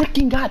my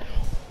freaking god.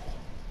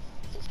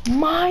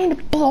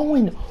 Mind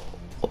blowing.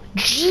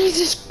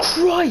 Jesus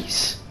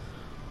Christ.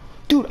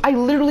 Dude, I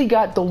literally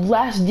got the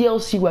last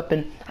DLC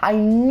weapon I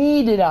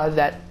needed out of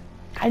that.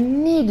 I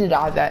needed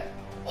out of that.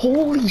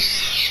 Holy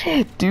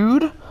shit,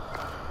 dude.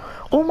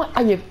 Oh my,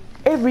 I have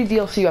every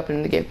DLC weapon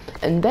in the game.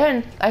 And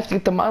then I have to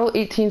get the Model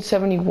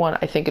 1871,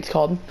 I think it's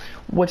called,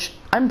 which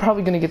I'm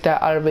probably going to get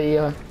that out of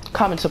a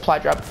common supply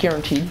drop,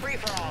 guaranteed. Free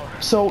for all.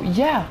 So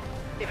yeah,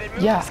 If it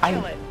moves, yeah,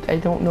 kill it. I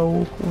don't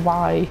know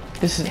why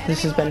this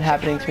has been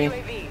happening to me.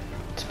 UAV.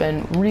 It's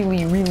been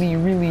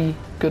really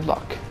good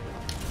luck.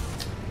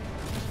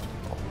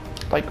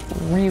 Like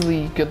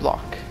really good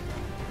luck.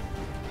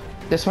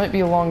 This might be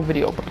a long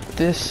video, but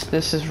this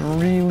is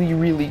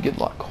really good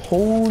luck.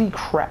 Holy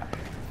crap.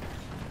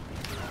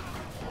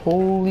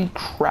 Holy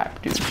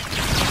crap, dude.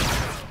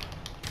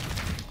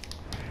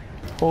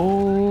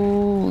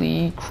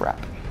 Holy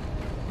crap.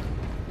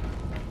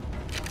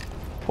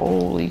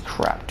 Holy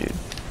crap, dude.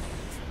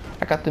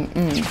 I got them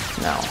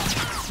now.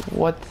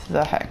 What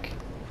the heck?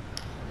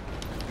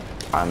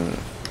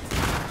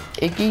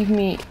 It gave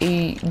me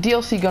a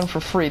DLC gun for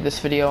free, this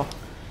video.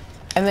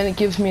 And then it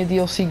gives me a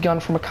DLC gun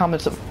from a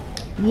comment of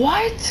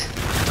what?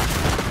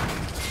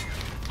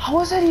 How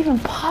is that even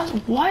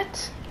possible?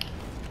 What?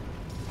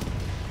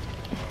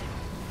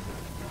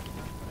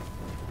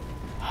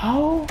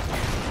 How?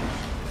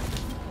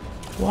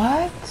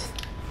 What?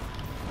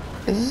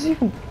 Is this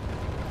even...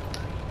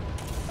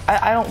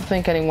 I don't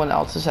think anyone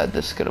else has had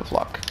this good of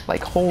luck.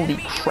 Like, holy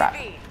crap.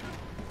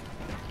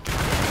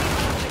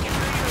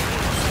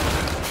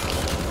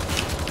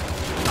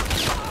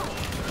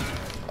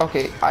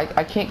 Okay,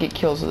 I can't get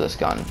kills with this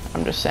gun,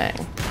 I'm just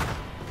saying.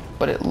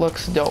 But it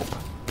looks dope.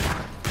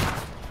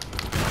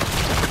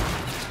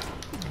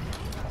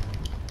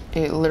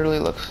 It literally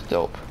looks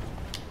dope.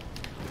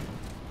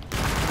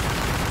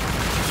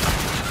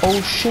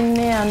 Ocean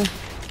man,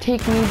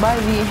 take me by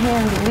the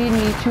hand, lead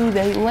me to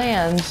the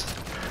lands.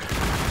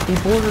 The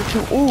border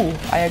to... Ooh,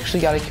 I actually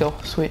got a kill.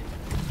 Sweet.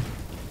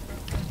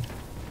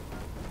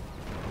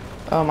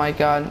 Oh my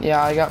god,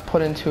 yeah, I got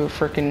put into a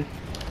freaking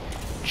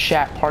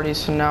chat party,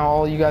 so now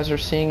all you guys are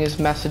seeing is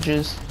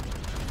messages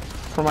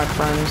for my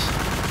friends.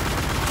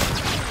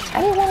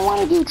 Anyone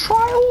want to do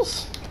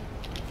trials?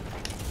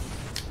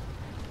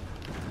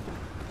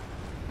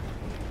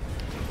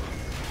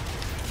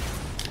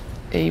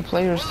 A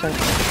player sent...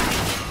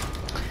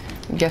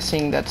 I'm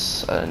guessing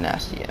that's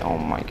nasty. Oh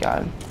my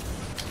god.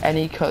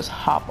 Any cuz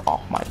hop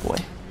off my boy.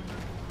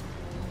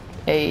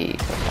 A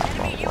cuz hop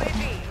off boy.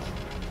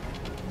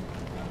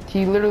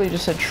 He literally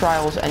just said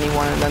trials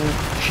anyone and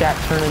then chat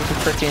turned into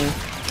freaking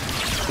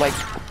like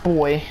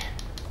boy.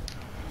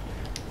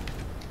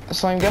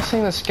 So I'm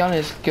guessing this gun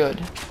is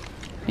good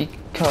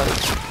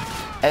because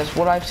as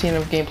what I've seen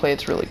of gameplay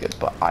it's really good,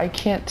 but I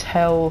can't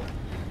tell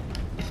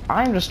if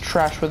I'm just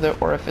trash with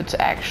it or if it's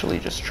actually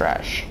just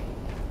trash.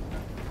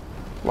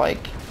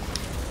 Like,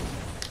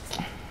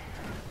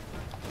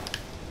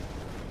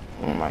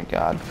 oh my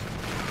god.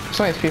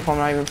 Some of these people I'm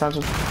not even friends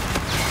with.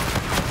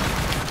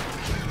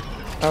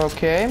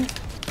 Okay.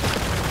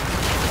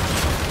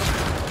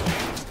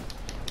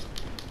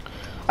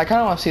 I kind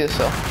of want to see this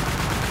though.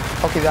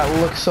 Okay, that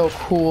looks so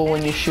cool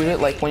when you shoot it,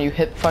 like when you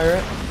hip fire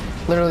it.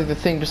 Literally the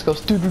thing just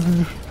goes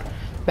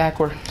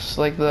backwards,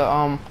 like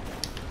the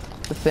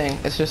thing.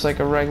 It's just like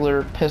a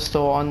regular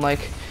pistol,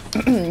 unlike,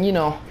 you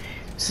know,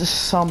 it's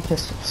just some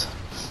pistols.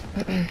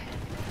 In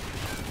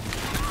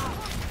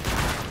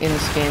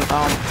this game,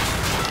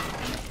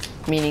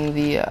 meaning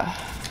the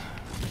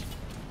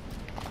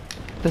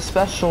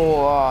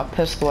special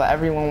pistol that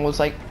everyone was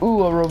like,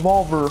 ooh, a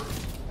revolver.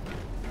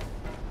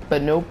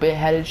 But nope, it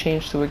had to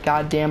change to a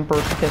goddamn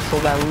burst pistol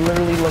that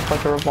literally looked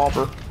like a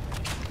revolver.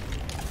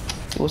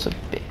 It was a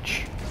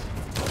bitch.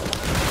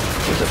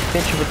 It was a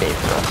bitch of a day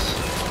for us.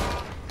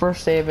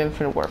 First day of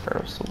Infinite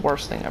Warfare was the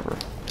worst thing ever.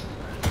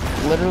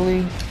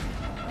 Literally,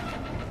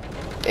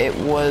 it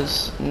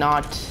was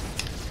not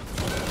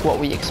what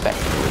we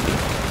expected it would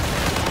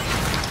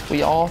be.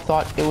 We all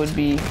thought it would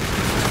be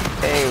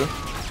a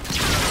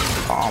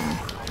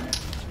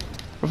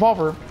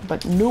revolver,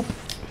 but nope.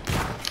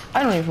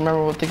 I don't even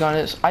remember what the gun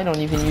is. I don't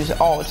even use it.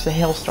 Oh, it's the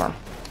Hailstorm.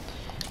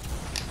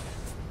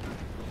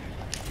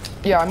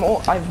 Yeah,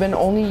 I've been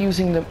only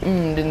using the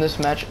in this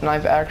match, and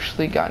I've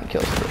actually gotten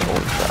kills with it.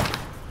 Holy crap.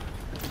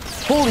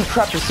 Holy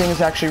crap, this thing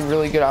is actually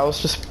really good. I was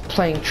just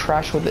playing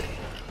trash with it.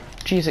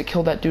 Jeez, it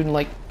killed that dude in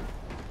like,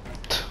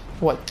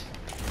 what,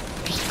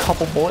 just a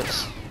couple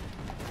bullets?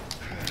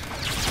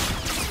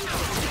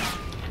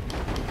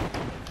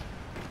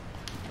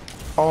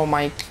 Oh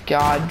my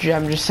god,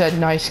 Gem just said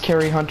nice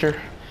carry Hunter.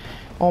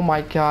 Oh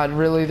my god,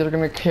 really? They're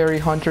gonna carry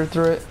Hunter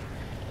through it?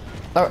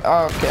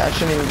 Oh, okay, I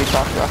shouldn't even be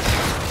talking about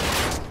that.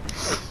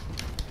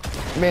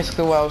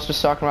 Basically what I was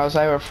just talking about is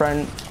I have a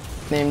friend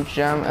named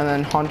Gem and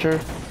then Hunter.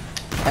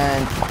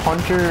 And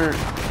Hunter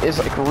is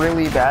like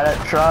really bad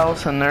at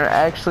trials and they're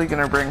actually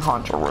gonna bring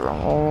Hunter with them.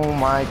 Oh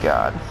my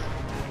god.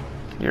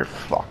 You're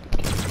fucked.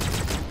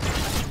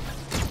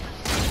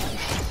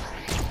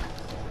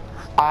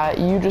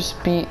 You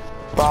just beat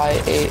by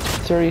a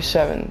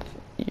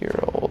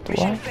 37-year-old.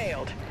 Mission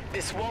failed.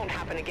 This won't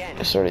happen again.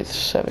 A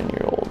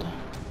 37-year-old.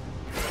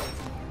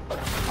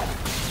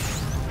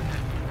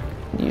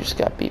 You just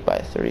got beat by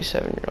a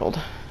 37-year-old.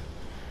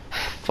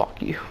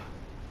 Fuck you.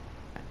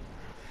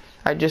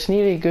 I just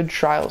need a good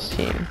trials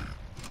team.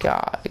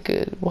 God,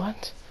 good.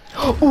 What?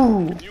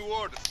 Ooh.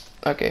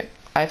 Okay,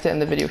 I have to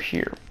end the video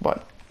here,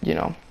 but you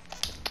know.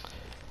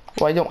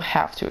 Well, I don't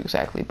have to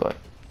exactly, but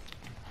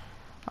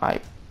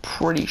I'm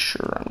pretty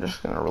sure I'm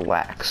just gonna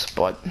relax,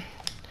 but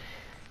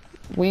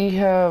we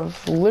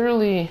have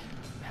literally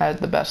had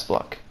the best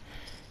luck,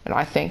 and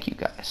I thank you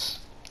guys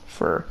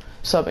for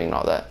subbing and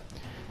all that.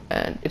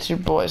 And it's your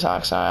boy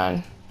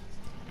Oxide.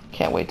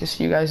 Can't wait to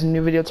see you guys in a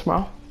new video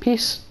tomorrow.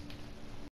 Peace.